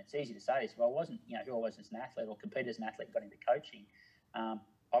 and it's easy to say this, if I wasn't, who I was as an athlete or competed as an athlete, got into coaching,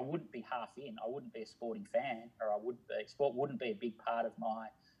 I wouldn't be half in. I wouldn't be a sporting fan, or sport wouldn't be a big part of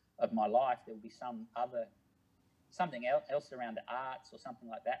my life. There would be something else around the arts or something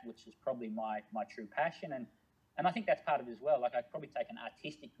like that, which is probably my true passion. And I think that's part of it as well. Like, I'd probably take an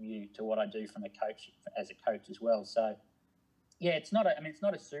artistic view to what I do as a coach as well. So, yeah, it's not it's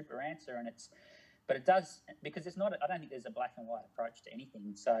not a super answer, but it does, because it's not. I don't think there's a black and white approach to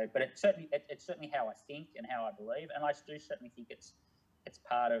anything. So, but it's certainly how I think and how I believe, and I do certainly think it's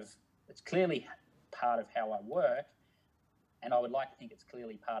clearly part of how I work, and I would like to think it's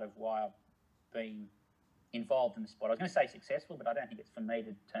clearly part of why I've been involved in the sport. I was going to say successful, but I don't think it's for me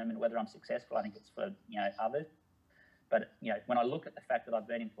to determine whether I'm successful. I think it's for others. But when I look at the fact that I've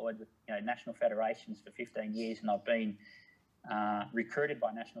been employed with national federations for 15 years, and I've been recruited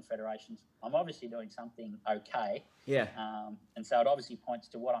by national federations, I'm obviously doing something okay. Yeah. And so it obviously points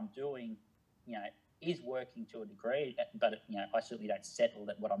to what I'm doing, is working to a degree, but I certainly don't settle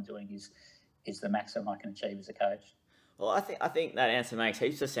that what I'm doing is the maximum I can achieve as a coach. Well, I think that answer makes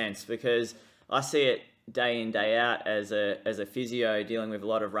heaps of sense, because I see it day in, day out as a physio dealing with a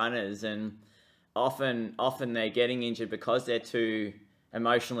lot of runners, and often they're getting injured because they're too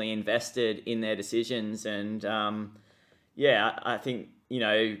emotionally invested in their decisions. And I think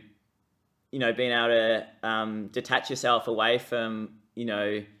being able to detach yourself away from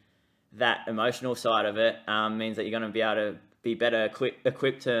that emotional side of it means that you're going to be able to be better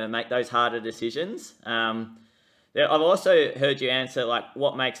equipped to make those harder decisions. I've also heard you answer like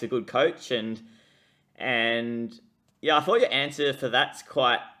what makes a good coach, and I thought your answer for that's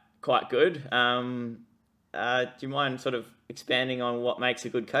quite good. Do you mind sort of expanding on what makes a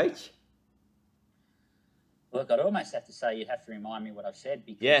good coach? Look, I'd almost have to say you'd have to remind me what I've said,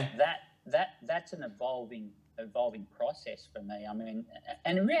 because that's an evolving process for me. I mean,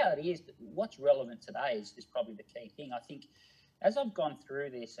 and the reality is that what's relevant today is probably the key thing. I think as I've gone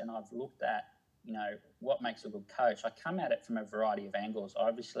through this and I've looked at what makes a good coach, I come at it from a variety of angles.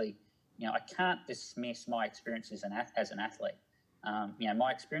 Obviously, I can't dismiss my experiences as an athlete.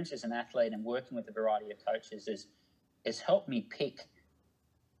 My experience as an athlete and working with a variety of coaches has helped me pick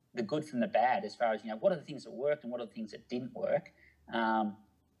the good from the bad, as far as what are the things that worked and what are the things that didn't work,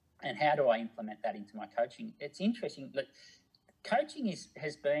 and how do I implement that into my coaching. It's interesting that coaching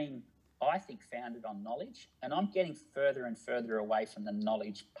has been, I think, founded on knowledge, and I'm getting further and further away from the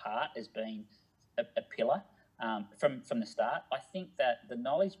knowledge part as being a pillar from the start. I think that the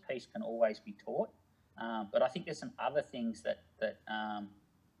knowledge piece can always be taught, but I think there's some other things that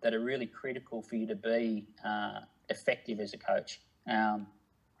are really critical for you to be effective as a coach.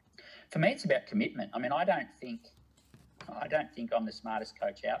 For me, it's about commitment. I mean, I don't think I'm the smartest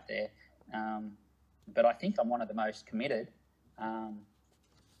coach out there, but I think I'm one of the most committed.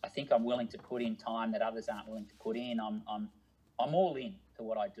 I think I'm willing to put in time that others aren't willing to put in. I'm all in to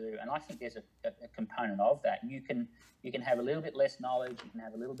what I do, and I think there's a component of that. You can have a little bit less knowledge, you can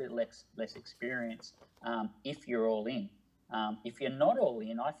have a little bit less experience if you're all in. If you're not all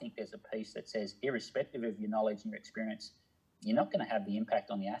in, I think there's a piece that says, irrespective of your knowledge and your experience, you're not going to have the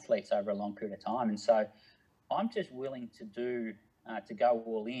impact on the athletes over a long period of time. And so I'm just willing to go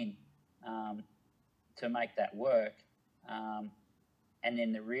all in to make that work. And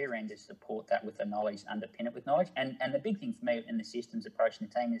then the rear end is support that with the knowledge, underpin it with knowledge. And the big thing for me in the systems approach in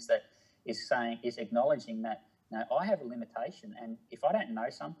the team is acknowledging that I have a limitation, and if I don't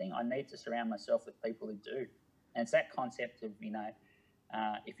know something, I need to surround myself with people who do. And it's that concept of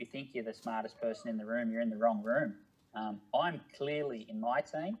if you think you're the smartest person in the room, you're in the wrong room. I'm clearly, in my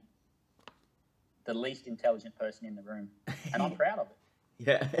team, the least intelligent person in the room, and I'm proud of it.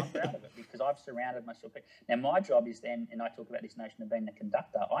 Yeah. I'm proud of it because I've surrounded myself. Now, my job is then, and I talk about this notion of being the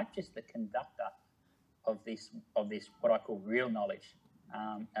conductor. I'm just the conductor of this what I call real knowledge,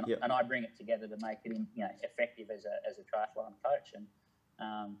 and I bring it together to make it effective as a triathlon coach. And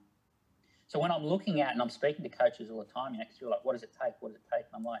so when I'm looking at and I'm speaking to coaches all the time, because you're like, what does it take? What does it take?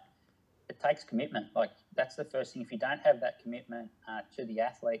 And I'm like, it takes commitment. Like, that's the first thing. If you don't have that commitment to the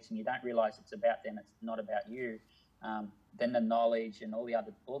athletes and you don't realise it's about them, it's not about you, then the knowledge and all the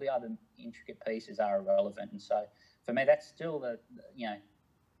other intricate pieces are irrelevant. And so for me, that's still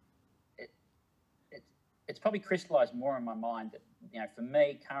it's probably crystallised more in my mind that for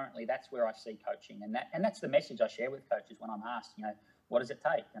me currently that's where I see coaching, and that's the message I share with coaches when I'm asked, what does it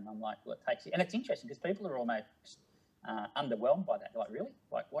take? And I'm like, well, it takes it. And it's interesting because people are almost underwhelmed by that. They're like, really?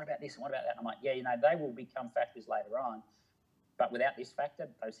 Like, what about this and what about that? And I'm like, yeah, they will become factors later on, but without this factor,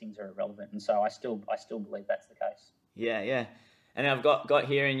 those things are irrelevant. And so I still believe that's the case. Yeah. And I've got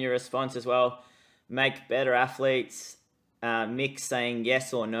here in your response as well, make better athletes, mix saying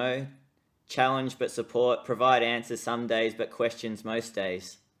yes or no, challenge but support, provide answers some days but questions most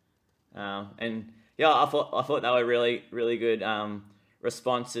days. And yeah, I thought they were really, really good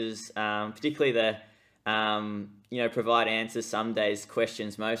responses, particularly the provide answers some days,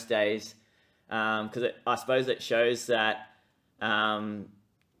 questions most days, because I suppose it shows that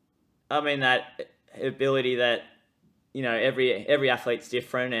that ability that you know, every athlete's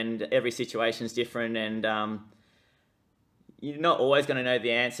different and every situation's different, and you're not always going to know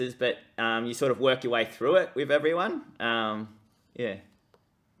the answers, but you sort of work your way through it with everyone. Yeah.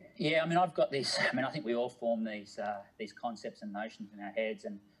 Yeah, I mean, I've got this. I mean, I think we all form these concepts and notions in our heads,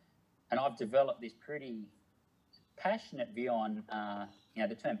 and I've developed this pretty passionate view on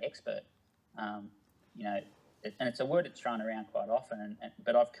the term expert. You know, and it's a word that's thrown around quite often.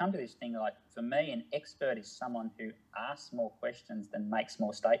 But I've come to this thing, like, for me, an expert is someone who asks more questions than makes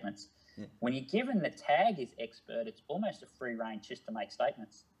more statements. Yeah. When you're given the tag is expert, it's almost a free range just to make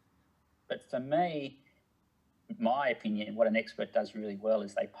statements. But for me, my opinion, what an expert does really well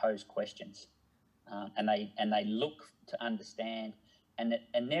is they pose questions, and they look to understand, and that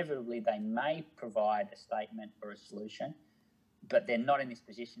inevitably they may provide a statement or a solution, but they're not in this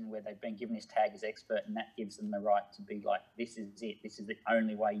position where they've been given this tag as expert, and that gives them the right to be like, this is it, this is the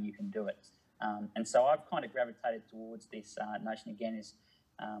only way you can do it. And so I've kind of gravitated towards this notion again is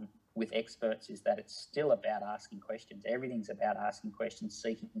with experts is that it's still about asking questions. Everything's about asking questions,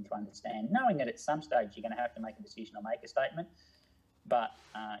 seeking to understand, knowing that at some stage you're going to have to make a decision or make a statement. But,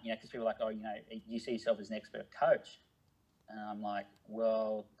 because people are like, oh, you see yourself as an expert coach. And I'm like,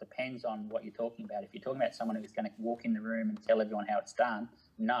 well, depends on what you're talking about. If you're talking about someone who's going to walk in the room and tell everyone how it's done,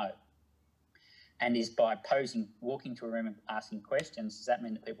 no. And is by walking to a room and asking questions, does that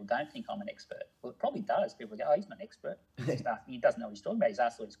mean that people don't think I'm an expert? Well, it probably does. People go, oh, he's not an expert. He doesn't know what he's talking about. He's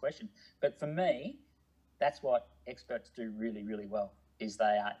asked all these questions. But for me, that's what experts do really, really well, is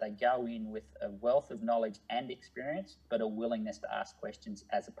they go in with a wealth of knowledge and experience, but a willingness to ask questions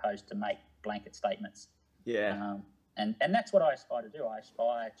as opposed to make blanket statements. Yeah. And that's what I aspire to do. I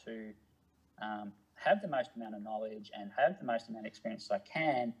aspire to have the most amount of knowledge and have the most amount of experience as I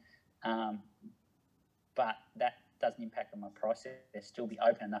can, but that doesn't impact on my process. Still be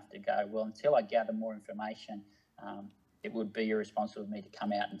open enough to go, well, until I gather more information, it would be irresponsible of me to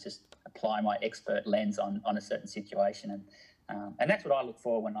come out and just apply my expert lens on a certain situation. And that's what I look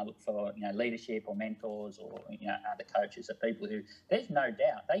for when I look for leadership or mentors or other coaches, are people who, there's no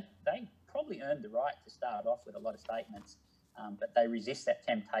doubt they probably earned the right to start off with a lot of statements, but they resist that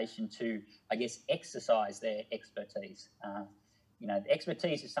temptation to, I guess, exercise their expertise.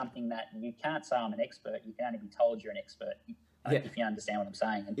 Expertise is something that you can't say I'm an expert. You can only be told you're an expert, if you understand what I'm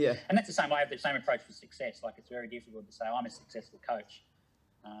saying. And that's the same way. I have the same approach for success. Like, it's very difficult to say I'm a successful coach.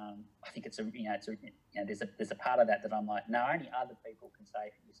 I think there's a part of that I'm like, no, only other people can say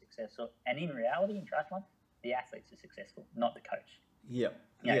if you're successful. And in reality, in triathlon, the athletes are successful, not the coach.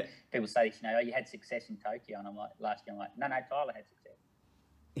 People say this, you had success in Tokyo, and I'm like, last year, I'm like, no, Tyler had success.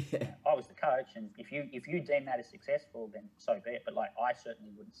 I was the coach, and if you deem that as successful, then so be it. But like, I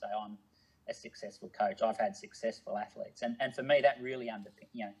certainly wouldn't say I'm a successful coach. I've had successful athletes, and for me, that really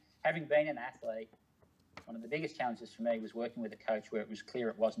underpins. Having been an athlete, one of the biggest challenges for me was working with a coach where it was clear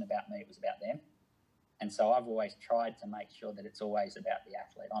it wasn't about me, it was about them. And so I've always tried to make sure that it's always about the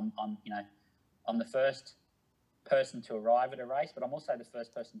athlete. I'm the first person to arrive at a race, but I'm also the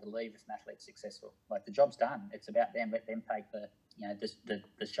first person to leave if an athlete's successful. Like, the job's done. It's about them. Let them take the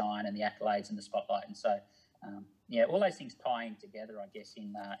shine and the accolades and the spotlight. And so, all those things tying together, I guess,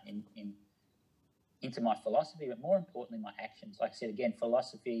 into my philosophy, but more importantly, my actions. Like I said, again,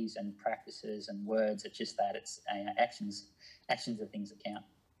 philosophies and practices and words, it's just that. It's actions. Actions are things that count.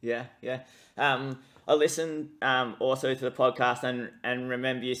 Yeah. I listened also to the podcast and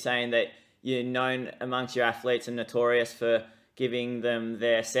remember you saying that you're known amongst your athletes and notorious for giving them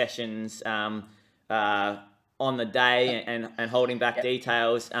their sessions on the day and holding back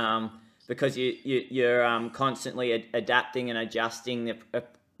details because you're constantly adapting and adjusting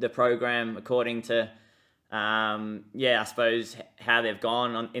the program according to I suppose how they've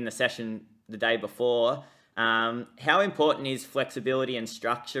gone in the session the day before. How important is flexibility and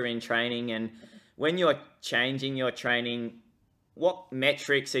structure in training, and when you're changing your training, what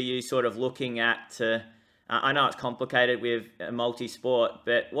metrics are you sort of looking at to, I know it's complicated with multi-sport,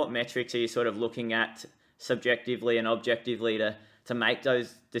 but what metrics are you sort of looking at subjectively and objectively to make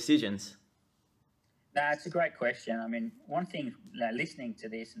those decisions? No, it's a great question. I mean, one thing, listening to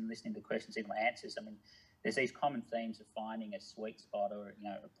this and listening to the questions and my answers, I mean, there's these common themes of finding a sweet spot or,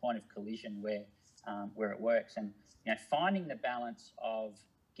 a point of collision where it works. And, finding the balance of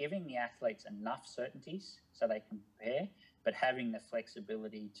giving the athletes enough certainties so they can prepare, but having the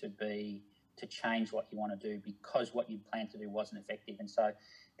flexibility to change what you want to do because what you planned to do wasn't effective. And so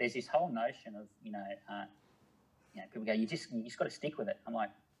there's this whole notion of, people go, you just got to stick with it. I'm like,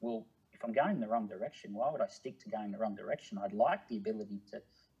 well, if I'm going in the wrong direction, why would I stick to going the wrong direction? I'd like the ability to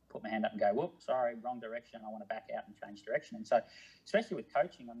put my hand up and go, whoop, sorry, wrong direction. I want to back out and change direction. And so, especially with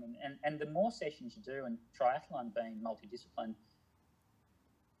coaching, I mean, and the more sessions you do, and triathlon being multidiscipline,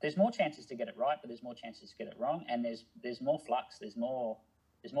 there's more chances to get it right, but there's more chances to get it wrong, and there's more flux, there's more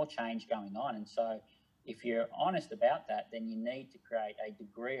change going on. And so, if you're honest about that, then you need to create a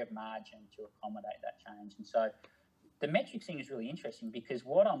degree of margin to accommodate that change. And so, the metrics thing is really interesting, because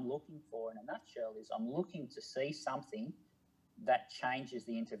what I'm looking for in a nutshell is I'm looking to see something that changes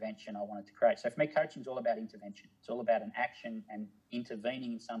the intervention I wanted to create. So for me, coaching is all about intervention. It's all about an action and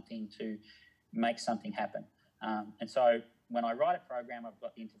intervening in something to make something happen. And so when I write a program, I've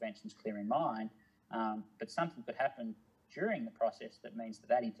got the interventions clear in mind, but something could happen during the process that means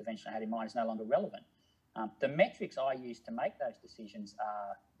that intervention I had in mind is no longer relevant. The metrics I use to make those decisions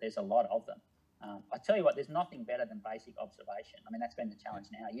there's a lot of them. I tell you what, there's nothing better than basic observation. I mean, that's been the challenge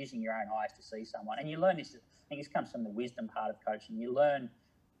now, using your own eyes to see someone. And you learn this, I think this comes from the wisdom part of coaching. You learn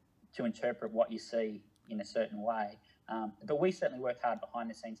to interpret what you see in a certain way. But we certainly work hard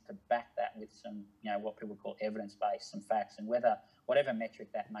behind the scenes to back that with some, what people call evidence-based, some facts, and whatever metric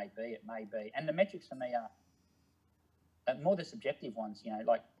that may be, it may be. And the metrics for me are more the subjective ones,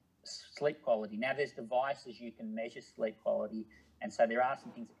 like sleep quality. Now, there's devices you can measure sleep quality, and so there are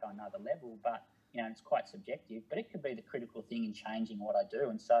some things that go another level, but, it's quite subjective, but it could be the critical thing in changing what I do.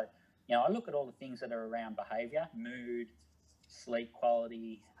 And so, I look at all the things that are around behaviour, mood, sleep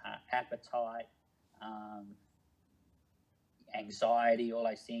quality, appetite, anxiety, all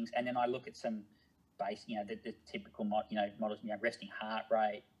those things. And then I look at some base, the typical, models, resting heart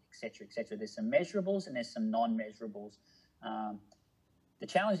rate, et cetera, et cetera. There's some measurables and there's some non-measurables. The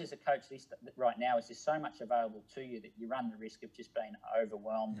challenge as a coach right now is there's so much available to you that you run the risk of just being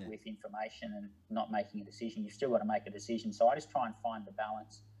overwhelmed with information and not making a decision. You've still got to make a decision. So I just try and find the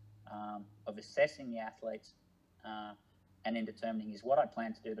balance of assessing the athletes and then determining, is what I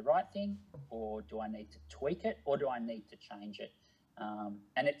plan to do the right thing, or do I need to tweak it, or do I need to change it?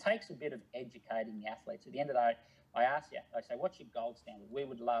 And it takes a bit of educating the athletes. At the end of the day, I ask you, I say, what's your gold standard? We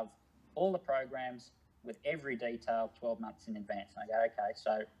would love all the programs with every detail 12 months in advance. And I go, okay,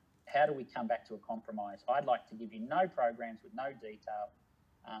 so how do we come back to a compromise? I'd like to give you no programs with no detail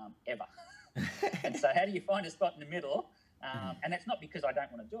ever. And so how do you find a spot in the middle? And that's not because I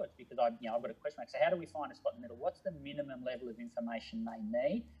don't want to do it, it's because I've got a question mark. So how do we find a spot in the middle? What's the minimum level of information they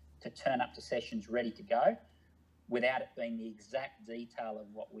need to turn up to sessions ready to go without it being the exact detail of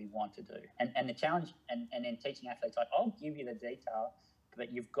what we want to do? And the challenge, and then teaching athletes, like, I'll give you the detail,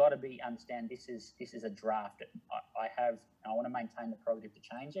 but you've got to understand this is a draft. I want to maintain the prerogative to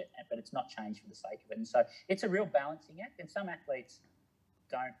change it, but it's not changed for the sake of it. And so it's a real balancing act, and some athletes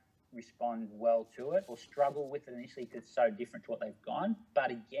don't respond well to it or struggle with it initially because it's so different to what they've gone.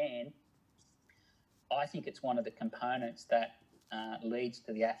 But again, I think it's one of the components that leads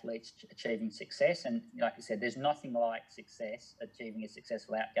to the athletes achieving success. And like I said, there's nothing like success, achieving a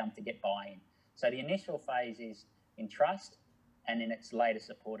successful outcome, to get buy-in. So the initial phase is in trust, and then it's later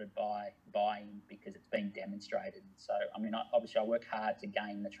supported by buy-in because it's been demonstrated. So, I mean, obviously I work hard to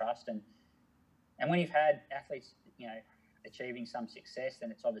gain the trust. And when you've had athletes, achieving some success, then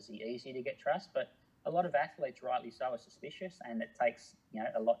it's obviously easy to get trust. But a lot of athletes, rightly so, are suspicious, and it takes,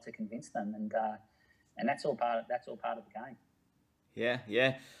 a lot to convince them. And that's all part of the game.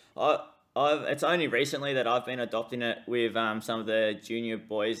 Yeah. It's only recently that I've been adopting it with some of the junior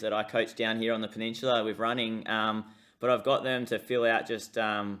boys that I coach down here on the peninsula with running. But I've got them to fill out just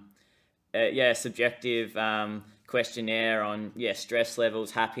a subjective questionnaire on stress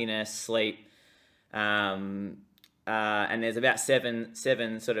levels, happiness, sleep, and there's about seven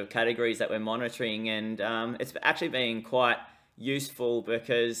sort of categories that we're monitoring, and it's actually been quite useful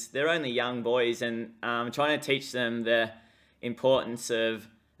because they're only young boys, and trying to teach them the importance of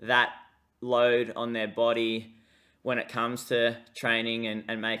that load on their body when it comes to training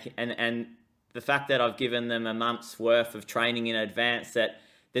and making and the fact that I've given them a month's worth of training in advance, that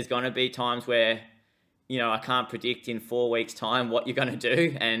there's going to be times where, I can't predict in 4 weeks' time what you're going to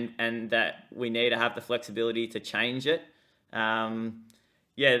do, and that we need to have the flexibility to change it. So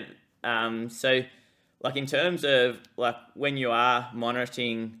like in terms of like when you are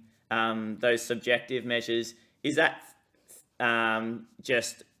monitoring those subjective measures, is that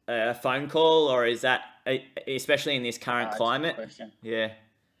just a phone call, or is that, especially in this current climate? Yeah.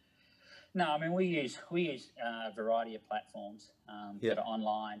 No, I mean, we use a variety of platforms that are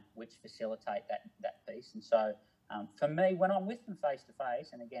online, which facilitate that piece. And so for me, when I'm with them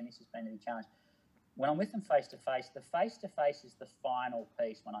face-to-face, and again, this has been a big challenge, when I'm with them face-to-face, the face-to-face is the final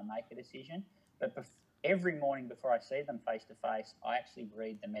piece when I make a decision. But every morning before I see them face-to-face, I actually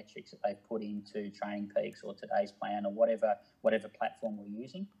read the metrics that they've put into Training Peaks or Today's Plan or whatever platform we're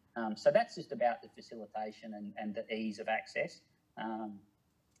using. So that's just about the facilitation and the ease of access.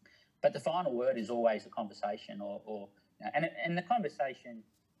 But the final word is always a conversation, and the conversation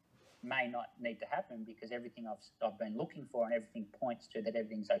may not need to happen because everything I've been looking for and everything points to that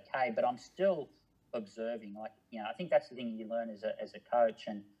everything's okay. But I'm still observing. I think that's the thing you learn as a coach,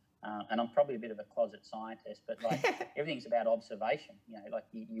 and I'm probably a bit of a closet scientist, but everything's about observation.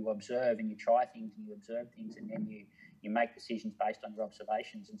 You observe and you try things and you observe things, and then you make decisions based on your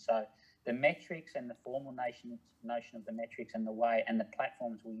observations. And so the metrics and the formal notion of the metrics and the way and the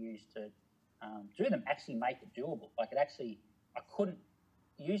platforms we use to do them actually make it doable.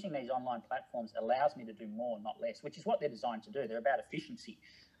 Using these online platforms allows me to do more, not less, which is what they're designed to do. They're about efficiency.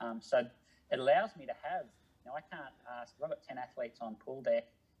 So it allows me to have, I can't ask, if I've got 10 athletes on pool deck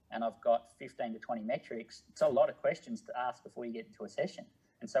and I've got 15 to 20 metrics, it's a lot of questions to ask before you get into a session.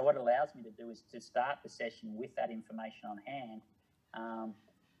 And so what it allows me to do is to start the session with that information on hand,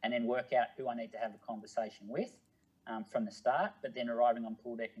 and then work out who I need to have a conversation with from the start, but then arriving on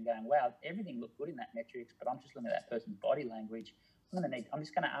pool deck and going, wow, everything looked good in that metrics, but I'm just looking at that person's body language. I'm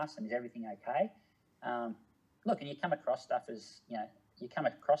just going to ask them, is everything okay? And you come across stuff as, as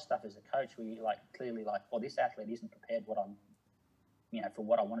a coach where you clearly well, this athlete isn't prepared for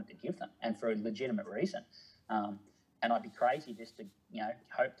what I wanted to give them and for a legitimate reason. And I'd be crazy just to,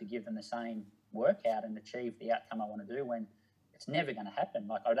 hope to give them the same workout and achieve the outcome I want to do when it's never going to happen.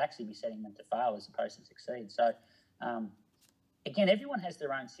 I would actually be setting them to fail as opposed to succeed. So, again, everyone has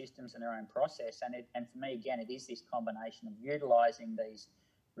their own systems and their own process. And for me, again, it is this combination of utilising these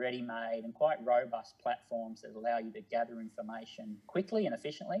ready-made and quite robust platforms that allow you to gather information quickly and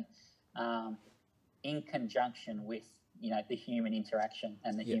efficiently, in conjunction with, the human interaction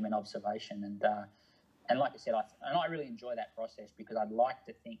and the human observation. And like I said, I really enjoy that process because I'd like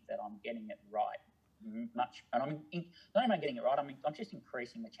to think that I'm getting it right much. And not only getting it right, I'm just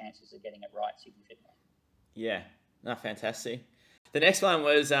increasing the chances of getting it right significantly. Yeah, no, fantastic. The next one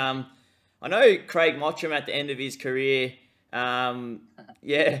was, I know Craig Mottram at the end of his career,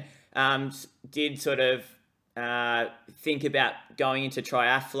 did sort of think about going into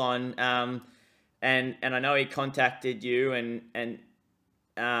triathlon, and I know he contacted you, and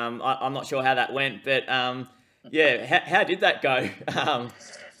I'm not sure how that went, but how did that go?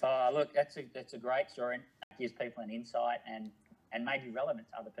 Look, that's a great story, and gives people an insight and maybe relevant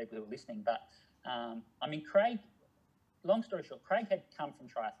to other people who are listening. But Craig, long story short, Craig had come from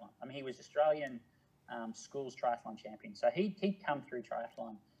triathlon. he was Australian schools triathlon champion, so he'd come through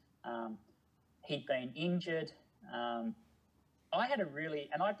triathlon. He'd been injured. I'd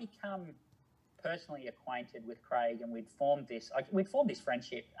become personally acquainted with Craig, and we'd formed this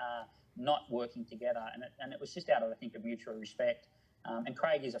friendship, not working together, and it was just out of, I think, a mutual respect. And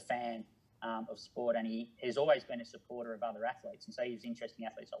Craig is a fan of sport, and he has always been a supporter of other athletes, and so he was interested in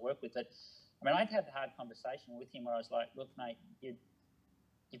athletes I work with. But I'd had the hard conversation with him where I was like, look, mate,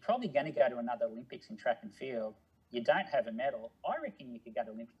 you're probably going to go to another Olympics in track and field. You don't have a medal. I reckon you could go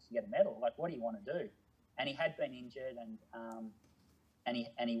to Olympics and get a medal. What do you want to do? And he had been injured, and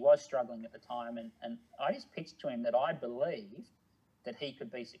he was struggling at the time. And I just pitched to him that I believed that he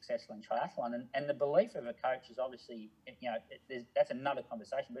could be successful in triathlon. And the belief of a coach is obviously, that's another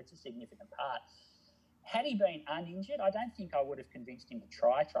conversation, but it's a significant part. Had he been uninjured, I don't think I would have convinced him to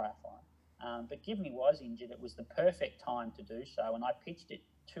try triathlon. But given he was injured, it was the perfect time to do so. And I pitched it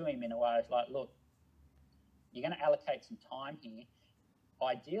to him in a way, I was like, look, you're going to allocate some time here.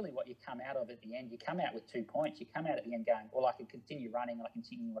 Ideally, what you come out of at the end, you come out with 2 points. You come out at the end going, well, I can continue running and I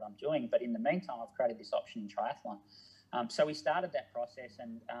continue what I'm doing. But in the meantime, I've created this option in triathlon. So we started that process,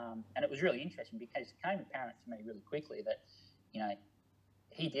 and it was really interesting because it became apparent to me really quickly that,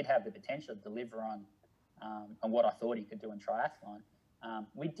 he did have the potential to deliver on what I thought he could do in triathlon.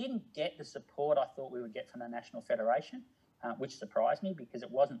 We didn't get the support I thought we would get from the National Federation, which surprised me because it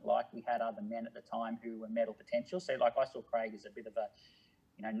wasn't like we had other men at the time who were medal potential. So I saw Craig as a bit of a,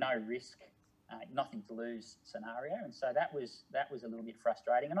 no risk, nothing to lose scenario. And so that was a little bit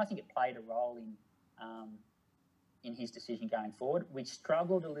frustrating. And I think it played a role in his decision going forward. We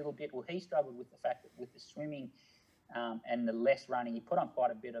struggled a little bit. Well, he struggled with the fact that with the swimming and the less running, he put on quite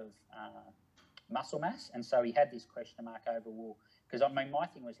a bit of muscle mass. And so he had this question mark over, well, because my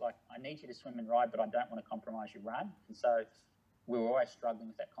thing was like, I need you to swim and ride, but I don't want to compromise your run. And so we were always struggling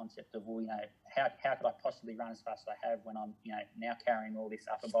with that concept of, well, how could I possibly run as fast as I have when I'm, now carrying all this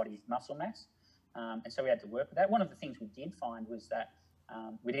upper body muscle mass? And so we had to work with that. One of the things we did find was that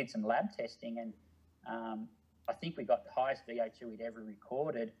we did some lab testing, and I think we got the highest VO2 we'd ever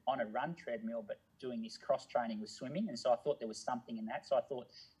recorded on a run treadmill, but doing this cross-training with swimming. And so I thought there was something in that. So I thought,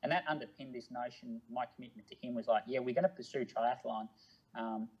 and that underpinned this notion, my commitment to him was like, yeah, we're going to pursue triathlon.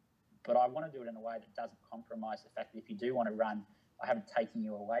 but I want to do it in a way that doesn't compromise the fact that if you do want to run, I haven't taken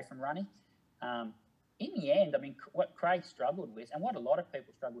you away from running. In the end, I mean, what Craig struggled with, and what a lot of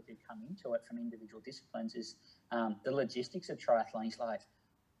people struggle with who come into it from individual disciplines, is the logistics of triathlon. He's like,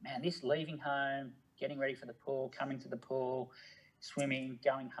 man, this leaving home, getting ready for the pool, coming to the pool, swimming,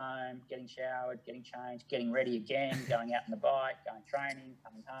 going home, getting showered, getting changed, getting ready again, going out on the bike, going training,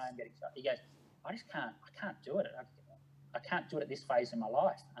 coming home, getting started. He goes, I can't do it. I can't do it at this phase in my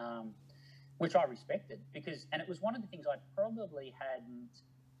life, which I respected and it was one of the things I probably hadn't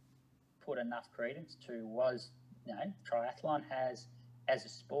put enough credence to was, triathlon as a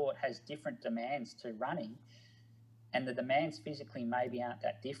sport has different demands to running, and the demands physically maybe aren't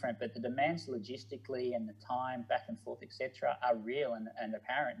that different, but the demands logistically and the time back and forth, etc., are real and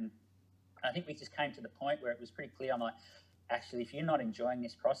apparent. And I think we just came to the point where it was pretty clear. I'm like, actually, if you're not enjoying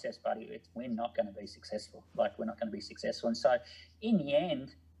this process, buddy, we're not going to be successful. We're not going to be successful. And so in the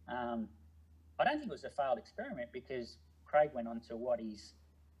end, I don't think it was a failed experiment, because Craig went on to his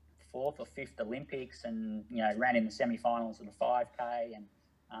 4th or 5th Olympics, and ran in the semi-finals of the 5K, and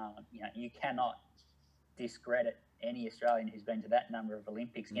you cannot discredit any Australian who's been to that number of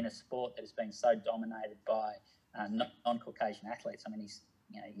Olympics in a sport that has been so dominated by non-Caucasian athletes. I mean, he's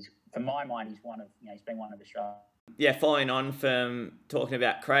for my mind, he's been one of Australia. Yeah, following on from talking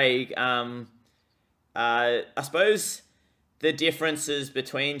about Craig, I suppose the differences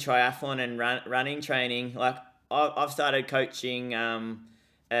between triathlon and running training, like I've started coaching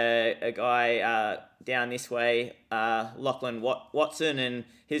a guy down this way, Lachlan Watson, and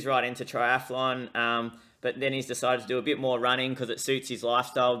he's right into triathlon, but then he's decided to do a bit more running because it suits his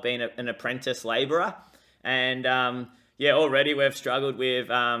lifestyle of being an apprentice labourer. And already we've struggled with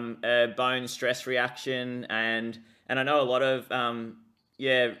a bone stress reaction, and I know a lot of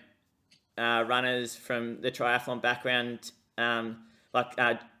runners from the triathlon background,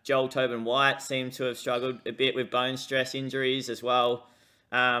 like Joel Tobin White, seem to have struggled a bit with bone stress injuries as well.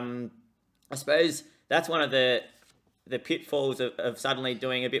 I suppose that's one of the pitfalls of suddenly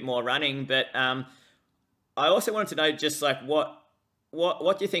doing a bit more running. But I also wanted to know just like what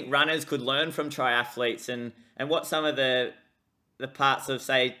do you think runners could learn from triathletes, and what some of the parts of,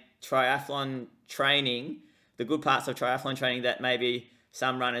 say, triathlon training, the good parts of triathlon training that maybe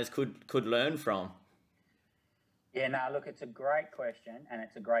some runners could learn from? Yeah, no, look, it's a great question, and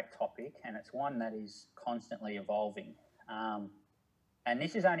it's a great topic, and it's one that is constantly evolving. And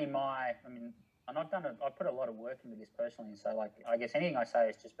this is only and I've put a lot of work into this personally, and so I guess anything I say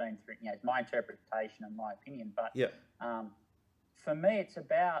has just been through, it's my interpretation and my opinion. But for me, it's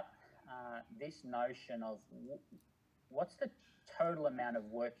about this notion of what's the total amount of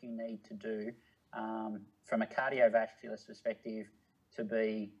work you need to do from a cardiovascular perspective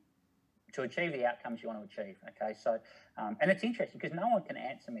to achieve the outcomes you want to achieve. Okay, so and it's interesting because no one can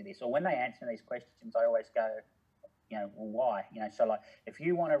answer me this, or when they answer these questions, I always go, well, why? So like if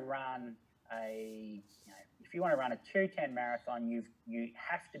you want to run a 2:10 marathon, you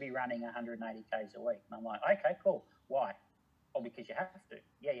have to be running 180 k's a week. And I'm like, okay, cool. Why? Well, because you have to.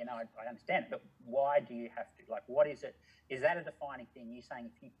 Yeah, I understand it, but why do you have to? Like, what is it? Is that a defining thing? You're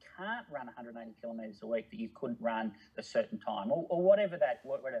saying if you can't run 180 kilometres a week, that you couldn't run a certain time, or whatever that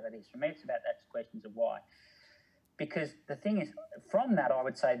is. For me, it's about that questions of why. Because the thing is, from that, I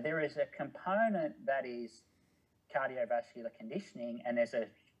would say there is a component that is cardiovascular conditioning, and there's a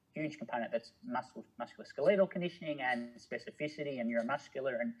huge component that's musculoskeletal conditioning and specificity and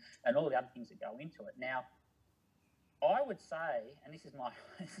neuromuscular and all the other things that go into it. Now, I would say, and this is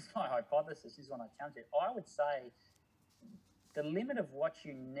my hypothesis, this is when I challenge it, I would say the limit of what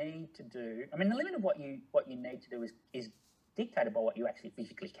you need to do, the limit of what you need to do is dictated by what you actually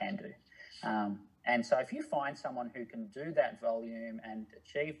physically can do. And so if you find someone who can do that volume and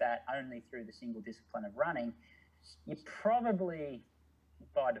achieve that only through the single discipline of running, you're probably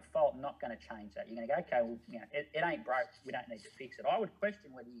by default not going to change that. You're going to go, okay, well, it ain't broke, we don't need to fix it. I would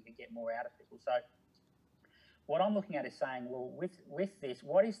question whether you could get more out of people. So what I'm looking at is saying, well, with this,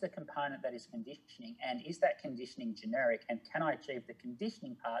 what is the component that is conditioning, and is that conditioning generic, and can I achieve the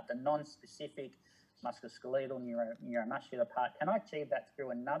conditioning part, the non-specific musculoskeletal, neuromuscular part, can I achieve that through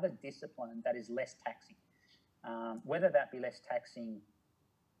another discipline that is less taxing? Whether that be less taxing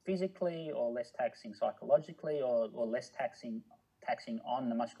physically or less taxing psychologically or less taxing on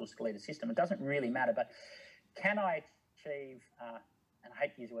the musculoskeletal system, it doesn't really matter. But can I achieve, and I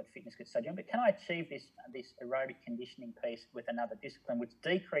hate to use the word fitness because it's so general, but can I achieve this aerobic conditioning piece with another discipline which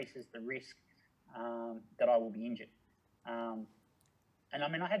decreases the risk that I will be injured? And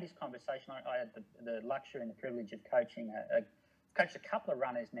I had this conversation. I had the luxury and the privilege of coaching coached a couple of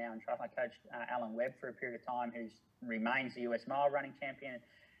runners now in triathlon. I coached Alan Webb for a period of time, who remains the US mile running champion.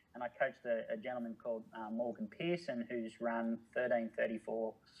 and I coached a gentleman called Morgan Pearson, who's run 13:34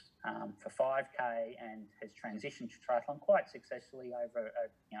 for 5K and has transitioned to triathlon quite successfully over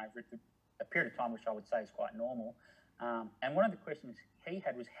a period of time, which I would say is quite normal. And one of the questions he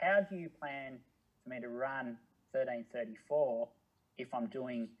had was, how do you plan for me to run 13:34 if I'm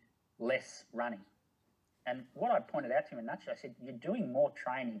doing less running? And what I pointed out to him in a nutshell, I said, you're doing more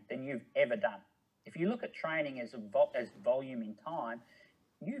training than you've ever done. If you look at training as volume in time,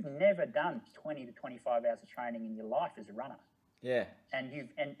 you've never done 20 to 25 hours of training in your life as a runner. Yeah. And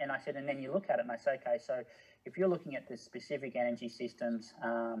I said, and then you look at it and I say, okay, so if you're looking at the specific energy systems,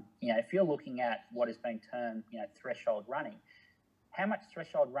 if you're looking at what has been termed, threshold running, how much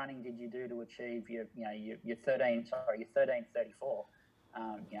threshold running did you do to achieve your 13:34?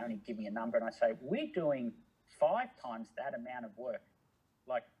 Only give me a number, and I say we're doing 5 times that amount of work,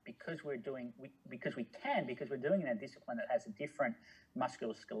 because we're doing because we're doing it in a discipline that has a different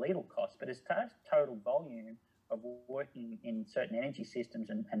musculoskeletal cost, but as total volume of working in certain energy systems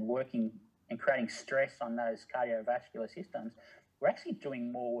and working and creating stress on those cardiovascular systems, we're actually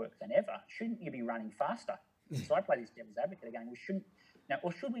doing more work than ever. Shouldn't you be running faster? So I play this devil's advocate again. We shouldn't now,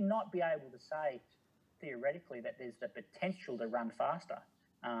 or should we not be able to say theoretically that there's the potential to run faster?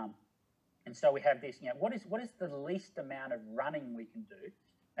 And so we have this. What is the least amount of running we can do?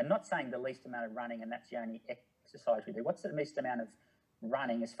 And not saying the least amount of running, and that's the only exercise we do. What's the least amount of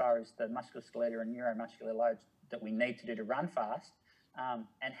running as far as the musculoskeletal and neuromuscular loads that we need to do to run fast?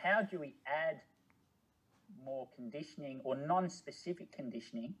 And how do we add more conditioning or non-specific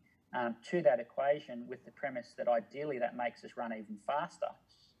conditioning to that equation with the premise that ideally that makes us run even faster?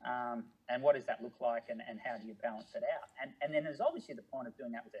 And what does that look like, and how do you balance it out? And then there's obviously the point of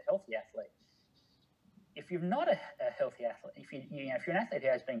doing that with a healthy athlete. If you're not a healthy athlete, if you're an athlete who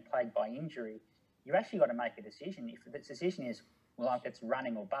has been plagued by injury, you've actually got to make a decision. If the decision is, well, it's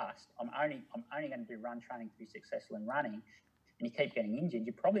running or bust, I'm only going to do run training to be successful in running, and you keep getting injured,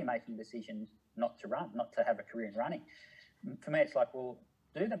 you're probably making a decision not to run, not to have a career in running. For me, it's like, well,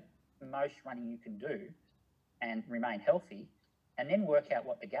 do the most running you can do and remain healthy, and then work out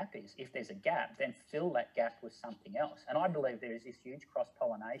what the gap is. If there's a gap, then fill that gap with something else. And I believe there is this huge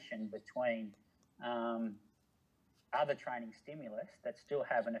cross-pollination between other training stimulus that still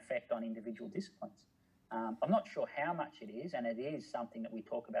have an effect on individual disciplines. I'm not sure how much it is, and it is something that we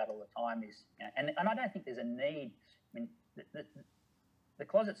talk about all the time. And I don't think there's a need. I mean, the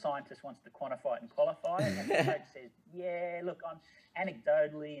closet scientist wants to quantify it and qualify it, and the coach says, yeah, look, I'm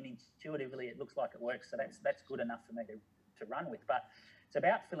anecdotally and intuitively it looks like it works, so that's good enough for me to run with. But it's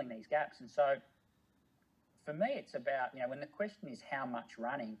about filling these gaps. And so for me, it's about, when the question is how much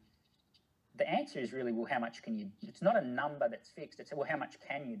running, the answer is really, well, how much can you do? It's not a number that's fixed. It's, well, how much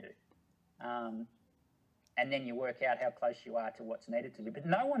can you do? And then you work out how close you are to what's needed to do. But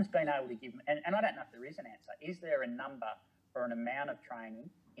no one's been able to give, and I don't know if there is an answer. Is there a number or an amount of training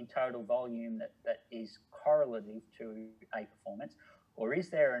in total volume that is correlative to a performance? Or is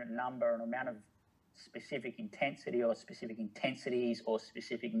there a number or an amount of specific intensity or specific intensities or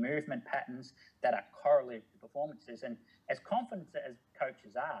specific movement patterns that are correlative to performances? And as confident as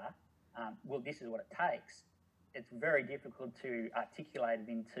coaches are, well, this is what it takes, it's very difficult to articulate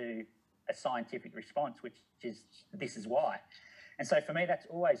it into a scientific response, which is, this is why. And so for me, that's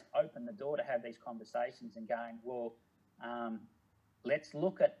always opened the door to have these conversations and going, well, let's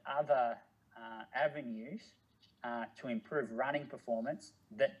look at other avenues to improve running performance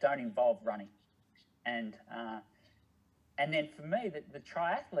that don't involve running. And then for me, the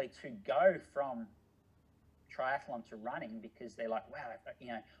triathletes who go from triathlon to running because they're like, wow,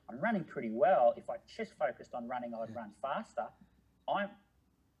 I'm running pretty well. If I just focused on running, I'd run faster. I'm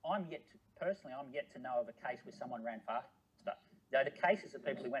yet to know of a case where someone ran faster. The cases of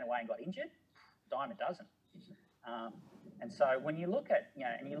people who went away and got injured, dime a dozen. And so when you look at,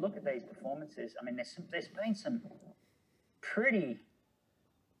 and you look at these performances, I mean, there's been some pretty,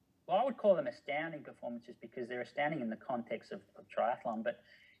 well, I would call them astounding performances because they're astounding in the context of triathlon. But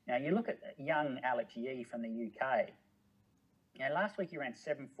you look at young Alex Yee from the UK. Last week he ran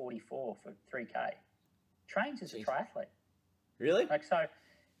 7:44 for 3K. Trains as a triathlete. Really?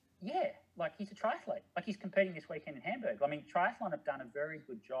 He's a triathlete. He's competing this weekend in Hamburg. I mean, triathlon have done a very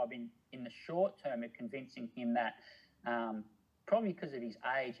good job in the short term of convincing him that, probably because of his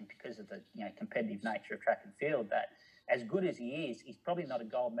age and because of the competitive nature of track and field, that as good as he is, he's probably not a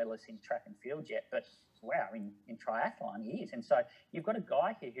gold medalist in track and field yet, but wow, in triathlon he is. And so you've got a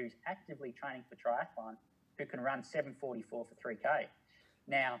guy here who's actively training for triathlon who can run 7:44 for 3K.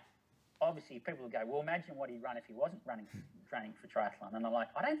 Now, obviously people will go, well, imagine what he'd run if he wasn't training for triathlon. And I'm like,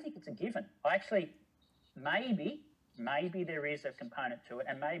 I don't think it's a given. Maybe maybe there is a component to it,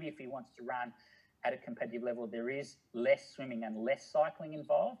 and maybe if he wants to run at a competitive level, there is less swimming and less cycling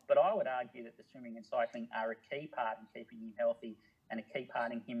involved. But I would argue that the swimming and cycling are a key part in keeping him healthy and a key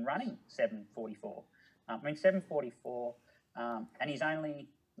part in him running 7:44. 7:44, and he's only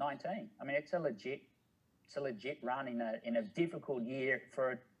 19. I mean, it's a legit run in a difficult year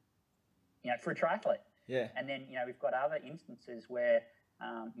for a triathlete. Yeah. And then we've got other instances where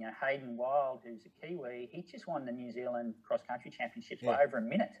Hayden Wild, who's a Kiwi, he just won the New Zealand cross country championships by over a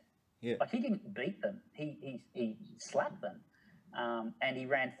minute. Yeah. Like, he didn't beat them; he slapped them, and he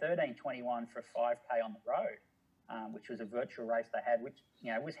ran 13:21 for a 5K on the road. Which was a virtual race they had, which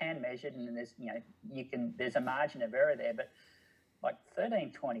was hand measured, and there's there's a margin of error there, but like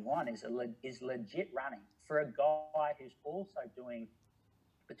 13:21 is legit running for a guy who's also doing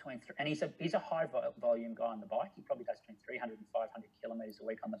and he's a high volume guy on the bike. He probably does between 300 and 500 kilometres a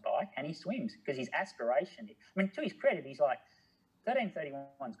week on the bike, and he swims because his aspiration. I mean, to his credit, he's like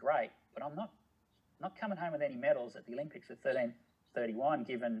 13:31's great, but I'm not coming home with any medals at the Olympics for 13:31,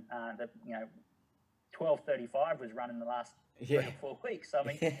 given that 12:35 was run in the last 3 or 4 weeks. I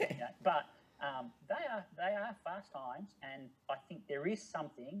mean, but they are fast times, and I think there is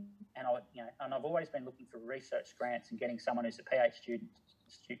something. And I've always been looking for research grants and getting someone who's a PhD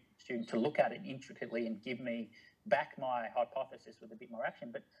student to look at it intricately and give me back my hypothesis with a bit more action.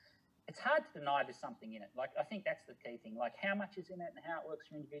 But it's hard to deny there's something in it. Like, I think that's the key thing. Like, how much is in it and how it works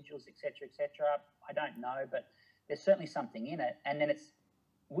for individuals, etc., I don't know, but there's certainly something in it. And then it's,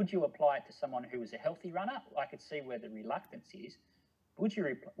 would you apply it to someone who is a healthy runner? I could see where the reluctance is. Would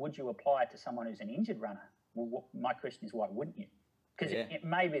you apply it to someone who's an injured runner? Well, my question is, why wouldn't you? Because it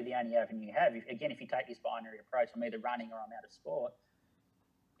may be the only avenue you have. If you take this binary approach, I'm either running or I'm out of sport,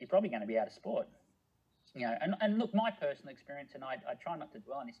 you're probably going to be out of sport. And look, my personal experience, and I try not to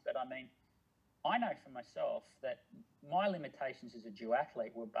dwell on this, but I mean, I know for myself that my limitations as a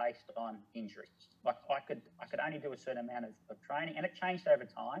duathlete were based on injury. Like, I could only do a certain amount of training, and it changed over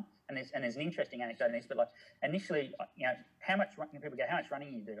time. And there's an interesting anecdote in this, but like, initially, how much people go, how much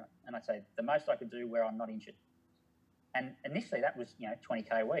running you do? And I say the most I could do where I'm not injured. And initially that was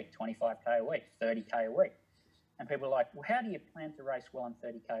 20k a week, 25k a week, 30k a week. And people are like, well, how do you plan to race well on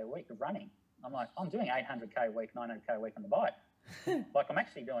 30k a week of running? I'm like, I'm doing 800k a week, 900k a week on the bike. Like,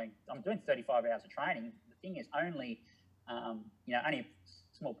 I'm doing 35 hours of training. The thing is, only a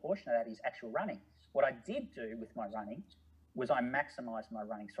small portion of that is actual running. What I did do with my running was I maximised my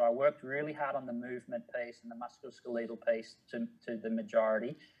running. So I worked really hard on the movement piece and the musculoskeletal piece to the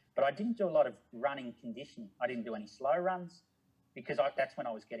majority, but I didn't do a lot of running conditioning. I didn't do any slow runs because that's when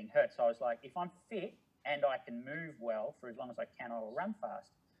I was getting hurt. So I was like, if I'm fit and I can move well for as long as I can, I will run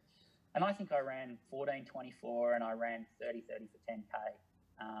fast. And I think I ran 14:24 and I ran 30 for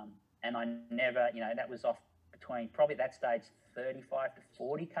 10k. And I never, that was off between probably at that stage 35 to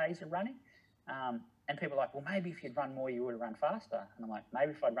 40 k's of running. And people are like, well, maybe if you'd run more, you would have run faster. And I'm like,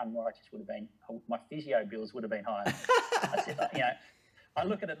 maybe if I'd run more, my physio bills would have been higher. I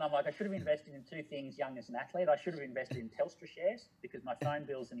look at it and I'm like, I should have invested in 2 things young as an athlete. I should have invested in Telstra shares because my phone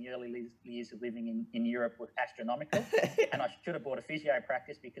bills in the early years of living in Europe were astronomical. And I should have bought a physio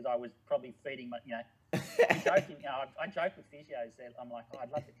practice because I was probably feeding my, I'm joking. I joke with physios. I'm like, oh,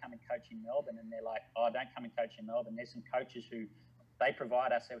 I'd love to come and coach in Melbourne. And they're like, oh, don't come and coach in Melbourne. There's some coaches who they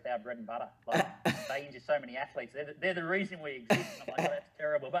provide us with our bread and butter. Like, they injure so many athletes. They're the reason we exist. I'm like, oh, that's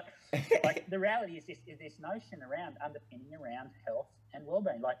terrible. But like, the reality is this notion around underpinning around health and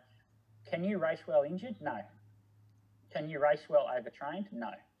well-being. Like, can you race well injured? No. Can you race well overtrained?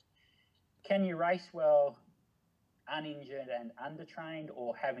 No. Can you race well uninjured and undertrained,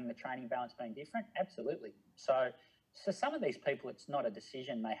 or having the training balance being different? Absolutely. So some of these people, it's not a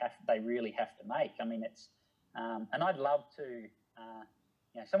decision they really have to make. I mean, it's and I'd love to.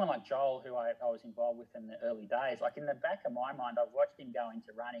 Someone like Joel, who I was involved with in the early days, like, in the back of my mind, I've watched him go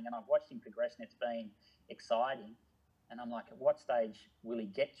into running and I've watched him progress, and it's been exciting. And I'm like, at what stage will he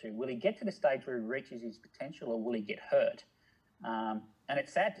get to? Will he get to the stage where he reaches his potential, or will he get hurt? And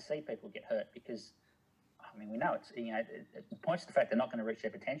it's sad to see people get hurt because, I mean, we know it points to the fact they're not going to reach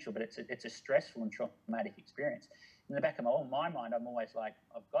their potential, but it's a stressful and traumatic experience. In the back of my mind, I'm always like,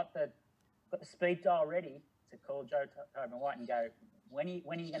 I've got the speed dial ready to call Joe Tobin White and go, when are you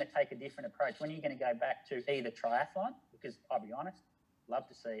going to take a different approach? When are you going to go back to either triathlon? Because I'll be honest, love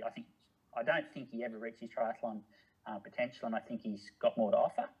to see. I don't think he ever reached his triathlon potential, and I think he's got more to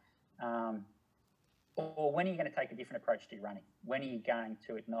offer. Or when are you going to take a different approach to running? When are you going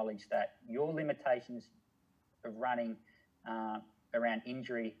to acknowledge that your limitations of running around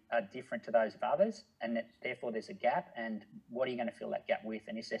injury are different to those of others, and that therefore there's a gap. And what are you going to fill that gap with?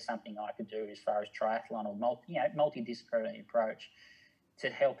 And is there something I could do as far as triathlon or multidisciplinary approach to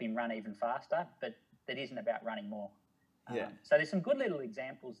help him run even faster, but that isn't about running more? Yeah. So there's some good little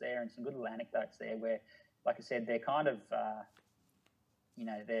examples there and some good little anecdotes there where, like I said, they're kind of,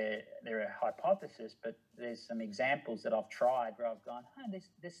 they're a hypothesis, but there's some examples that I've tried where I've gone,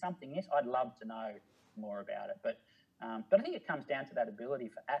 there's something else. I'd love to know more about it. But I think it comes down to that ability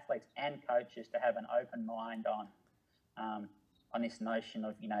for athletes and coaches to have an open mind on this notion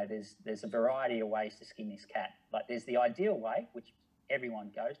of, there's a variety of ways to skin this cat. Like there's the ideal way, which everyone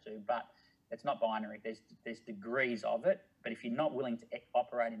goes to, but it's not binary. There's degrees of it, but if you're not willing to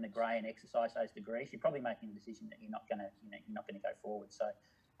operate in the grey and exercise those degrees, you're probably making a decision that you're not going to go forward. So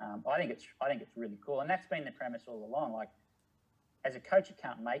I think it's really cool, and that's been the premise all along. Like as a coach, you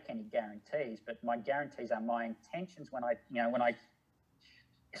can't make any guarantees, but my guarantees are my intentions when I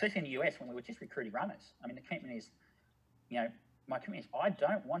especially in the US when we were just recruiting runners. I mean, the commitment is, my commitment is I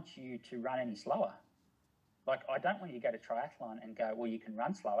don't want you to run any slower. Like, I don't want you to go to triathlon and go, well, you can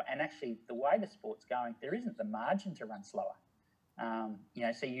run slower. And actually, the way the sport's going, there isn't the margin to run slower. So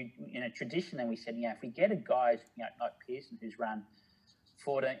traditionally we said, if we get a guy, like Pearson, who's run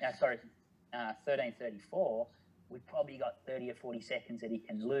 13:34, we've probably got 30 or 40 seconds that he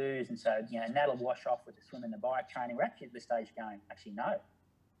can lose. And so, and that'll wash off with the swim and the bike training. We're actually at the stage going, actually, no.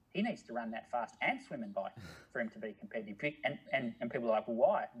 He needs to run that fast and swim and bike for him to be competitive. And people are like, well,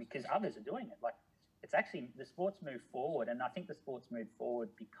 why? Because others are doing it. Like, it's actually the sport's moved forward, and I think the sport's moved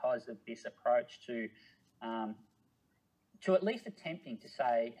forward because of this approach to at least attempting to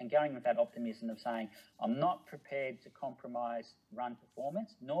say, and going with that optimism of saying, I'm not prepared to compromise run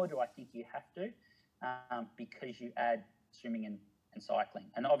performance, nor do I think you have to, because you add swimming and cycling.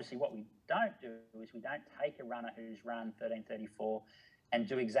 And obviously what we don't do is we don't take a runner who's run 13:34 and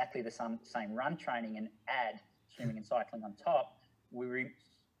do exactly the same run training and add swimming and cycling on top.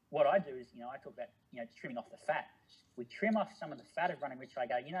 What I do is, I talk about, trimming off the fat. We trim off some of the fat of running, which I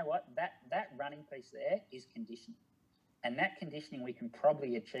go, you know what, that running piece there is conditioning. And that conditioning we can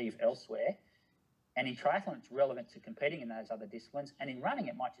probably achieve elsewhere. And in triathlon, it's relevant to competing in those other disciplines. And in running,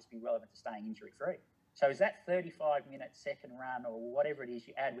 it might just be relevant to staying injury-free. So is that 35-minute second run or whatever it is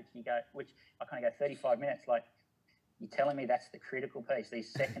you add, which I kind of go 35 minutes, like you're telling me that's the critical piece,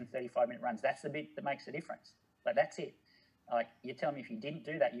 these second 35-minute runs, that's the bit that makes the difference. Like, that's it. Like, you're telling me if you didn't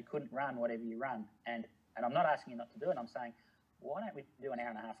do that, you couldn't run whatever you run. And I'm not asking you not to do it. I'm saying, why don't we do an hour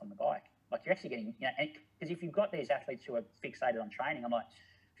and a half on the bike? Like, you're actually getting, because if you've got these athletes who are fixated on training, I'm like,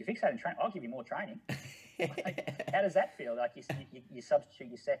 if you're fixated on training, I'll give you more training. Like, how does that feel? Like, you substitute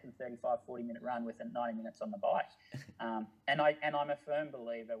your second 35, 40-minute run with 90 minutes on the bike. And I'm a firm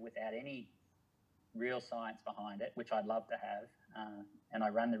believer, without any real science behind it, which I'd love to have, and I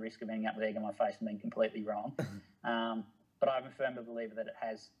run the risk of ending up with egg on my face and being completely wrong. But I'm a firm believer that it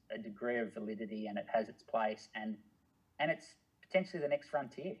has a degree of validity and it has its place, and it's potentially the next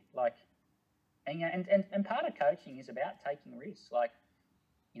frontier. Like, and part of coaching is about taking risks. Like,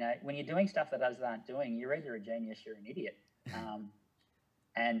 when you're doing stuff that others aren't doing, you're either a genius or an idiot.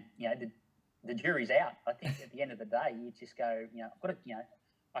 And the jury's out. I think at the end of the day, you just go,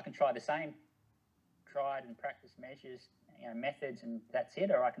 I can try the same tried and practiced measures, methods, and that's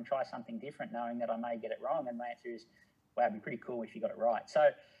it, or I can try something different, knowing that I may get it wrong. And my answer is, wow, it'd be pretty cool if you got it right.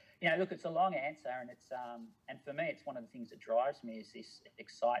 So, look, it's a long answer, and it's and for me, it's one of the things that drives me is this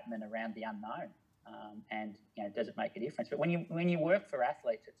excitement around the unknown. And does it make a difference? But when you work for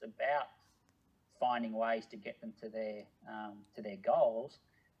athletes, it's about finding ways to get them to their goals,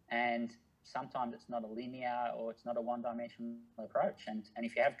 and sometimes it's not a linear or it's not a one-dimensional approach. And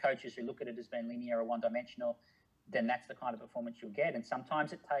if you have coaches who look at it as being linear or one-dimensional, then that's the kind of performance you'll get. And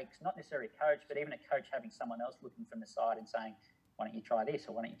sometimes it takes not necessarily a coach, but even a coach having someone else looking from the side and saying, why don't you try this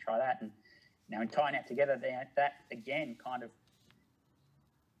or why don't you try that? And and tying that together, that again kind of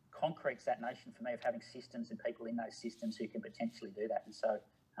concretes that notion for me of having systems and people in those systems who can potentially do that. And so,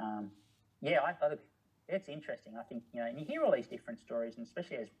 I look, it's interesting. I think, and you hear all these different stories, and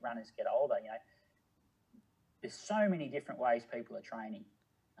especially as runners get older, there's so many different ways people are training,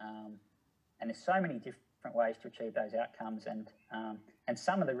 and there's so many different ways to achieve those outcomes. And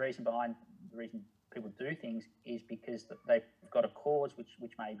some of the reason people do things is because they've got a cause,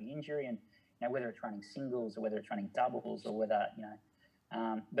 which may be injury, and whether it's running singles or whether it's running doubles or whether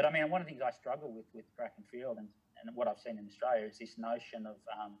But I mean, one of the things I struggle with track and field and what I've seen in Australia is this notion of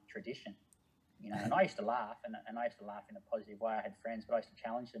tradition. And I used to laugh, and I used to laugh in a positive way. I had friends, but I used to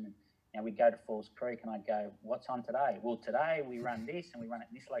challenge them, and we'd go to Falls Creek, and I'd go, "What's on today?" "Well, today we run this, and we run it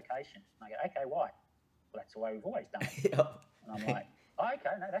in this location." And I go, "Okay, why?" "Well, that's the way we've always done it." And I'm like, oh,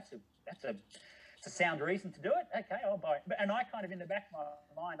 okay, no, that's a sound reason to do it. Okay, I'll buy it. And I kind of, in the back of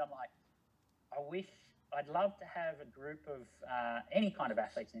my mind, I'm like, I'd love to have a group of any kind of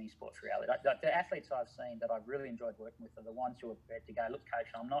athletes in any sports reality. The athletes I've seen that I've really enjoyed working with are the ones who are prepared to go, look, coach,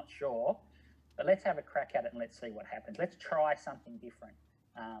 I'm not sure, but let's have a crack at it and let's see what happens. Let's try something different,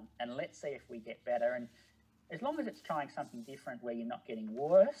 and let's see if we get better. And as long as it's trying something different where you're not getting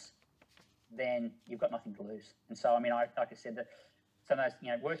worse, then you've got nothing to lose. And so, I mean, like I said,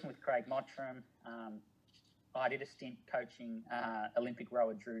 working with Craig Mottram, I did a stint coaching Olympic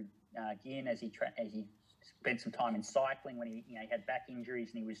rower Drew Ginn as he spent some time in cycling when he had back injuries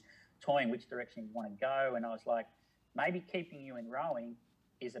and he was toying which direction he wanted to go. And I was like, maybe keeping you in rowing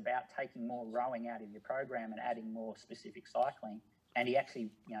is about taking more rowing out of your program and adding more specific cycling. And he actually,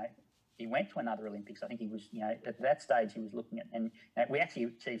 he went to another Olympics. I think he was, at that stage he was looking at, and we actually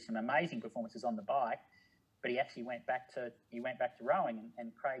achieved some amazing performances on the bike. But he actually went back to rowing,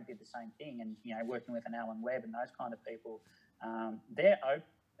 and Craig did the same thing. And working with an Alan Webb and those kind of people, their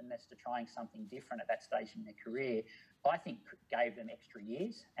openness to trying something different at that stage in their career, I think gave them extra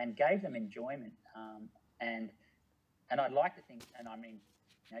years and gave them enjoyment. And I'd like to think, and I mean,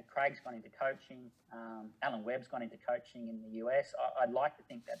 Craig's gone into coaching, Alan Webb's gone into coaching in the US. I'd like to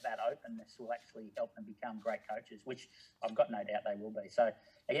think that openness will actually help them become great coaches, which I've got no doubt they will be. So,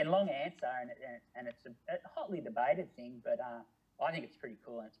 again, long answer, and it's a hotly debated thing, but I think it's pretty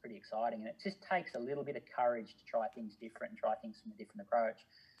cool and it's pretty exciting. And it just takes a little bit of courage to try things different and try things from a different approach.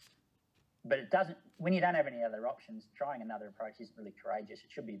 But it doesn't, when you don't have any other options, trying another approach isn't really courageous.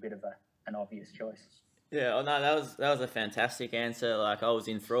 It should be a bit of an obvious choice. Yeah, oh no, that was a fantastic answer. Like, I was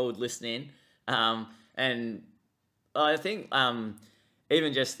enthralled listening, and I think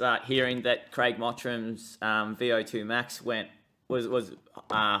even just hearing that Craig Mottram's VO2 max was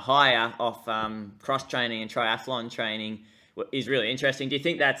higher off cross training and triathlon training is really interesting. Do you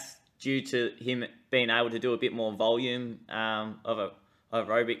think that's due to him being able to do a bit more volume of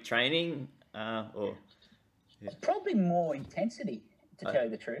aerobic training, or? Yeah. Probably more intensity, to tell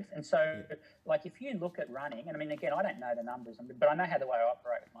you the truth. And so, like, if you look at running, and I mean, again, I don't know the numbers, but I know how the way I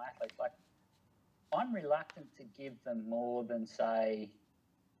operate with my athletes. Like, I'm reluctant to give them more than, say,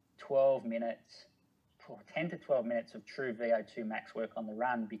 12 minutes, 10 to 12 minutes of true VO2 max work on the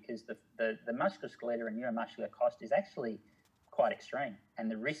run, because the musculoskeletal and neuromuscular cost is actually quite extreme,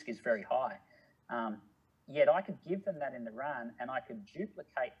 and the risk is very high. Yet I could give them that in the run, and I could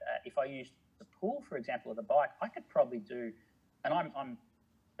duplicate that. If I used the pull, for example, of the bike, I could probably do. And I'm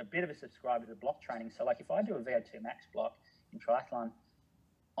a bit of a subscriber to block training. So, like, if I do a VO2 max block in triathlon,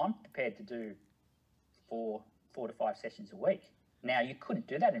 I'm prepared to do four to 5 sessions a week. Now, you couldn't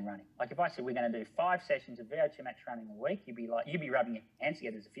do that in running. Like, if I said we're going to do 5 sessions of VO2 max running a week, you'd be rubbing your hands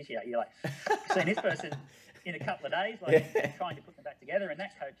together as a physio. You're like, seeing this person in a couple of days, like, trying to put them back together, and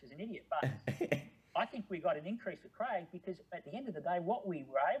that coach is an idiot. But I think we got an increase with Craig because at the end of the day, what we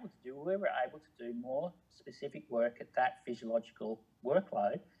were able to do, we were able to do more specific work at that physiological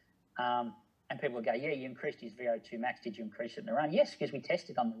workload. And people would go, yeah, you increased his VO2 max. Did you increase it in the run? Yes, because we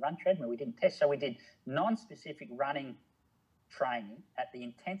tested on the run treadmill. We didn't test. So we did non-specific running training at the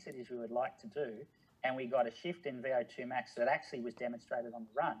intensities we would like to do. And we got a shift in VO2 max that actually was demonstrated on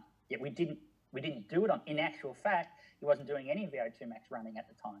the run. Yet we didn't do it in actual fact, he wasn't doing any VO2 max running at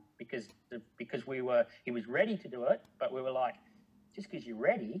the time because he was ready to do it, but we were like, just because you're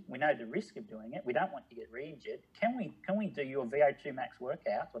ready, we know the risk of doing it. We don't want you to get re-injured. Can we do your VO2 max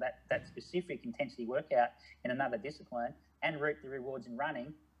workout or that specific intensity workout in another discipline and reap the rewards in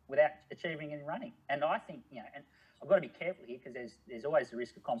running without achieving in running? And I think, and I've got to be careful here because there's always the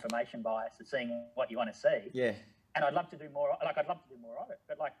risk of confirmation bias of seeing what you want to see. Yeah. And I'd love to do more. I'd love to do more of it.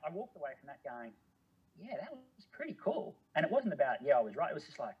 But I walked away from that going, yeah, that was pretty cool. And it wasn't about, yeah, I was right. It was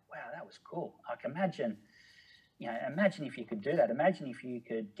just like, wow, that was cool. Like, imagine if you could do that. Imagine if you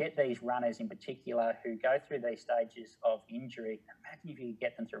could get these runners in particular who go through these stages of injury. Imagine if you could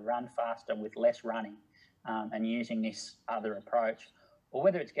get them to run faster with less running and using this other approach, or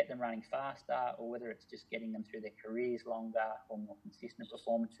whether it's get them running faster or whether it's just getting them through their careers longer or more consistent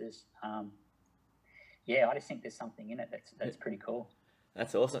performances. Yeah, I just think there's something in it that's pretty cool.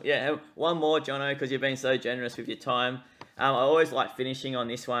 That's awesome. Yeah, one more, Jono, because you've been so generous with your time. I always like finishing on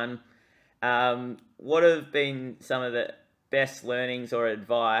this one. What have been some of the best learnings or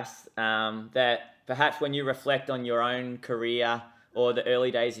advice that perhaps when you reflect on your own career or the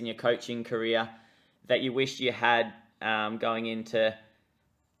early days in your coaching career that you wish you had going into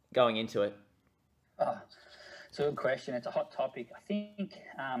it? Oh, it's a good question. It's a hot topic. I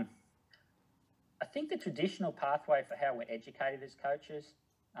think the traditional pathway for how we're educated as coaches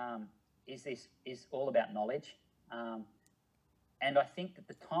is all about knowledge. And I think that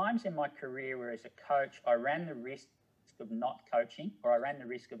the times in my career where as a coach, I ran the risk of not coaching, or I ran the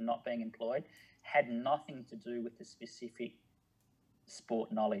risk of not being employed, had nothing to do with the specific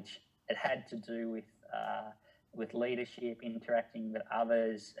sport knowledge. It had to do with leadership, interacting with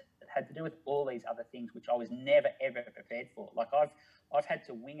others. It had to do with all these other things, which I was never, ever prepared for. Like I've had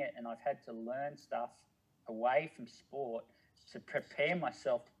to wing it, and I've had to learn stuff away from sport to prepare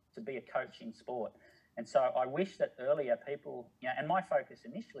myself to be a coach in sport. And so I wish that earlier people, and my focus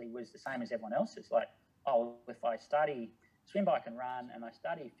initially was the same as everyone else's. Like, oh, if I study swim, bike and run, and I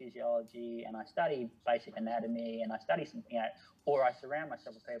study physiology, and I study basic anatomy, and I study some, or I surround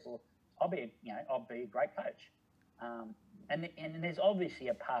myself with people, I'll be a great coach. And there's obviously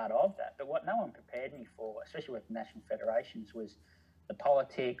a part of that, but what no one prepared me for, especially with national federations, was the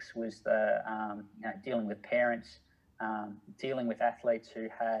politics, was the dealing with parents, dealing with athletes who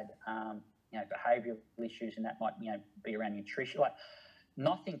had behavioural issues, and that might be around nutrition. Like,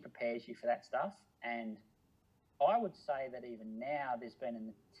 nothing prepares you for that stuff. And I would say that even now there's been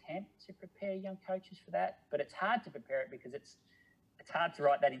an attempt to prepare young coaches for that, but it's hard to prepare it because it's hard to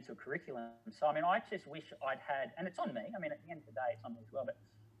write that into a curriculum. So, I mean, I just wish I'd had, and it's on me, I mean, at the end of the day, it's on me as well, but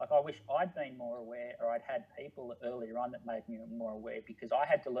like, I wish I'd been more aware, or I'd had people earlier on that made me more aware, because I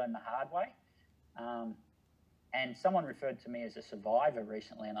had to learn the hard way. And someone referred to me as a survivor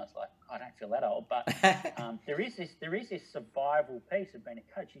recently, and I was like, I don't feel that old, but there is this survival piece of being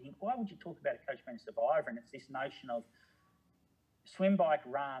a coach. You think, why would you talk about a coach being a survivor? And it's this notion of swim, bike,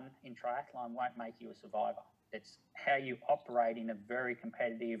 run in triathlon won't make you a survivor. It's how you operate in a very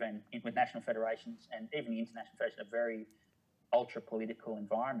competitive and with national federations and even the international federation, a very ultra political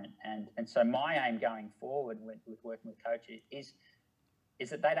environment. And so my aim going forward with working with coaches is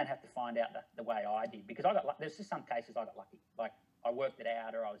that they don't have to find out the way I did, because there's just some cases I got lucky. Like, I worked it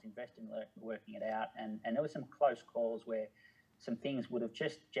out, or I was invested in working it out, and there were some close calls where some things would have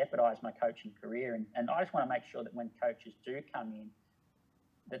just jeopardised my coaching career. And I just want to make sure that when coaches do come in,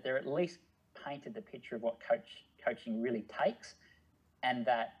 that they're at least painted the picture of what coaching really takes, and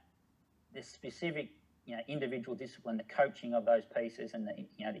that the specific individual discipline, the coaching of those pieces, and the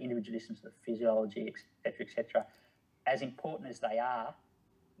individual disciplines of physiology, et cetera, as important as they are,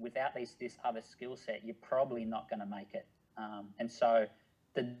 without this other skill set, you're probably not going to make it. And so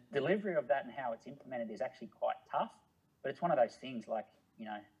the delivery of that and how it's implemented is actually quite tough, but it's one of those things, like,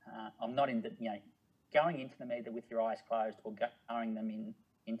 I'm not in the, going into them either with your eyes closed or going them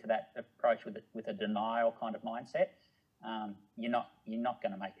into that approach with a denial kind of mindset. You're not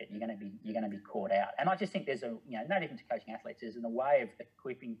going to make it. You're going to be caught out. And I just think there's no difference to coaching athletes. There's a way of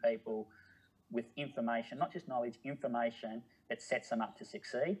equipping people with information, not just knowledge, information that sets them up to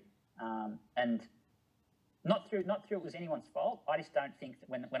succeed. And not through it was anyone's fault. I just don't think that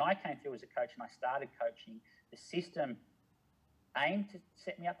when I came through as a coach and I started coaching, the system aimed to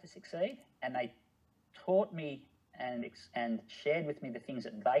set me up to succeed, and they taught me and shared with me the things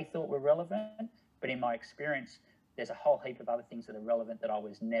that they thought were relevant. But in my experience, there's a whole heap of other things that are relevant that I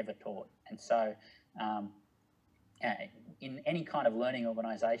was never taught. And so in any kind of learning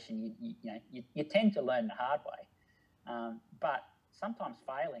organisation, you tend to learn the hard way. But sometimes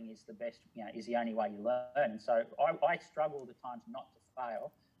failing is the best, is the only way you learn. And so I struggle at times not to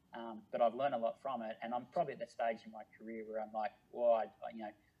fail, but I've learned a lot from it. And I'm probably at that stage in my career where I'm like, well,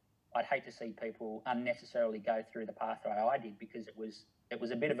 I'd hate to see people unnecessarily go through the pathway I did, because it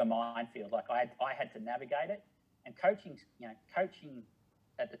was a bit of a minefield. Like, I had to navigate it. And coaching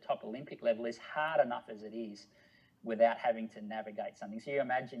at the top Olympic level is hard enough as it is, without having to navigate something. So you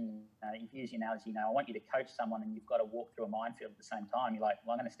imagine, if you use your analogy, I want you to coach someone and you've got to walk through a minefield at the same time. You're like,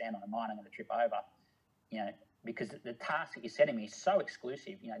 well, I'm going to stand on a mine, I'm going to trip over, because the task that you're setting me is so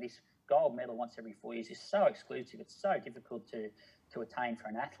exclusive. This gold medal once every 4 years is so exclusive. It's so difficult to attain for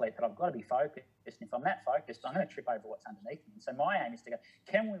an athlete that I've got to be focused. And if I'm that focused, I'm going to trip over what's underneath me. And so my aim is to go,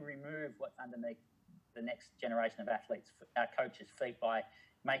 can we remove what's underneath the next generation of athletes, our coaches' feet, by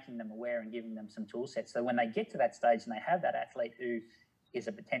making them aware and giving them some tool sets, so when they get to that stage and they have that athlete who is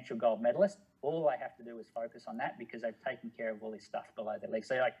a potential gold medalist, all they have to do is focus on that, because they've taken care of all this stuff below their legs.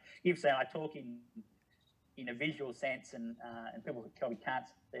 So, like you've said, I talk in a visual sense, and people probably can't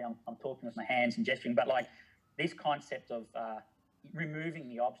see I'm talking with my hands and gesturing, but like this concept of removing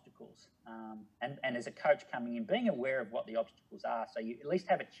the obstacles, and as a coach coming in, being aware of what the obstacles are, so you at least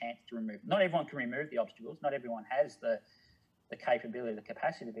have a chance to remove. Not everyone can remove the obstacles. Not everyone has the capability, the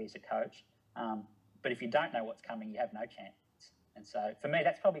capacity to be as a coach. But if you don't know what's coming, you have no chance. And so for me,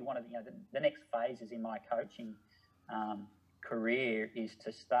 that's probably one of the next phases in my coaching career is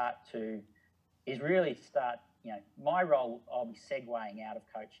really start, my role, I'll be segueing out of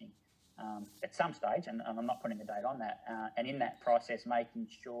coaching at some stage, and I'm not putting a date on that. And in that process, making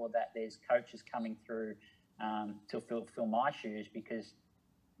sure that there's coaches coming through to fill my shoes, because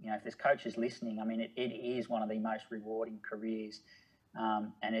if there's coaches listening, I mean, it is one of the most rewarding careers,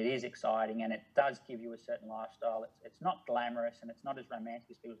 and it is exciting, and it does give you a certain lifestyle. It's not glamorous and it's not as romantic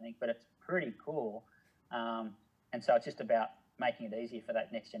as people think, but it's pretty cool. And so it's just about making it easier for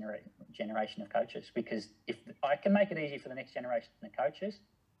that next generation of coaches, because if I can make it easier for the next generation of coaches,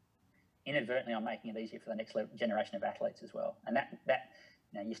 inadvertently I'm making it easier for the next generation of athletes as well. And that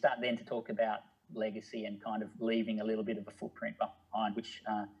you start then to talk about legacy and kind of leaving a little bit of a footprint behind, which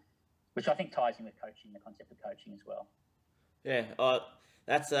I think ties in with coaching, the concept of coaching as well. Yeah,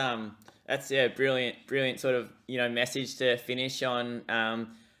 that's brilliant sort of message to finish on.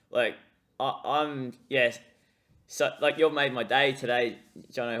 So like you've made my day today,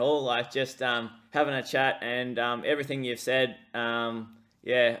 Jono Hall. Like just having a chat and everything you've said,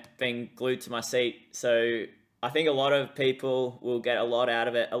 been glued to my seat. So I think a lot of people will get a lot out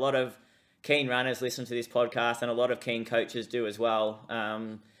of it. A lot of keen runners listen to this podcast, and a lot of keen coaches do as well.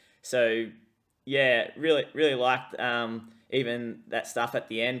 Really liked even that stuff at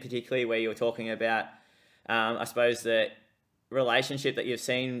the end, particularly where you were talking about, I suppose, the relationship that you've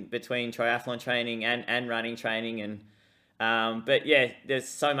seen between triathlon training and running training. And there's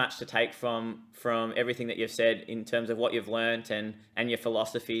so much to take from everything that you've said in terms of what you've learnt and your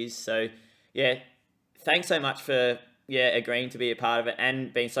philosophies. So thanks so much for agreeing to be a part of it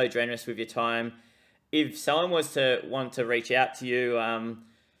and being so generous with your time. If someone was to want to reach out to you on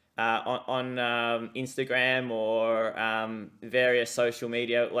Instagram or various social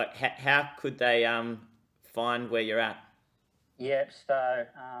media, like how could they find where you're at? Yeah, so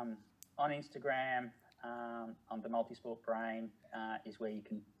on Instagram, on the Multisport Brain is where you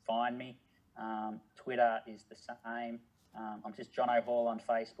can find me. Twitter is the same. I'm just Jono Hall on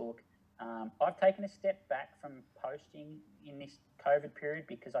Facebook. I've taken a step back from posting in this COVID period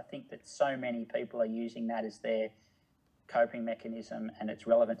because I think that so many people are using that as their coping mechanism and it's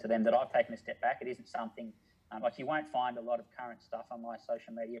relevant to them, that I've taken a step back. It isn't something like you won't find a lot of current stuff on my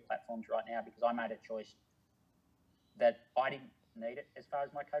social media platforms right now because I made a choice that I didn't need it as far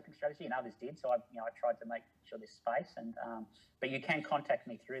as my coping strategy, and others did. So I tried to make sure there's space, and but you can contact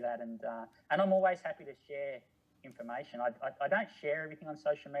me through that, and I'm always happy to share information. I don't share everything on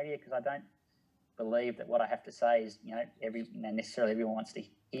social media because I don't believe that what I have to say is necessarily everyone wants to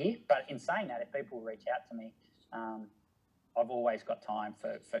hear. But in saying that, if people reach out to me, I've always got time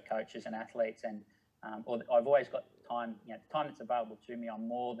for coaches and athletes, and or I've always got time. The time that's available to me, I'm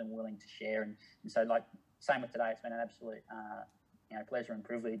more than willing to share. And so, like same with today, it's been an absolute pleasure and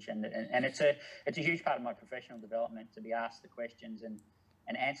privilege, and it's a huge part of my professional development to be asked the questions and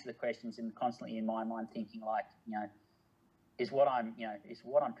answer the questions, and constantly in my mind thinking like, is what I'm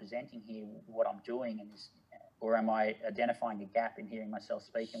presenting here what I'm doing, and or am I identifying a gap in hearing myself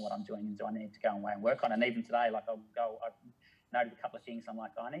speak and what I'm doing, and do I need to go away and work on it? And even today, like I've noted a couple of things. I'm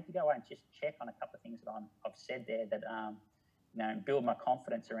like, I need to go away and just check on a couple of things that I've said there that build my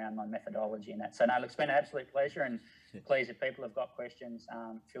confidence around my methodology and that. So no, look, it's been an absolute pleasure, and please, if people have got questions,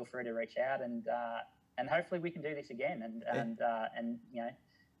 feel free to reach out, and hopefully we can do this again. And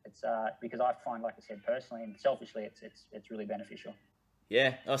it's because I find, like I said, personally and selfishly, it's really beneficial.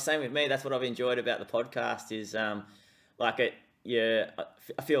 Yeah, same with me. That's what I've enjoyed about the podcast is I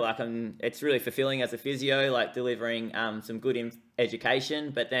feel like it's really fulfilling as a physio, like delivering some good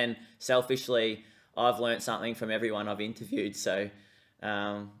education, but then selfishly, I've learnt something from everyone I've interviewed. So,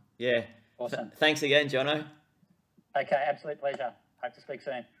 Awesome. Thanks again, Jono. Okay, absolute pleasure. Hope to speak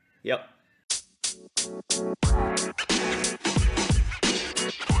soon. Yep.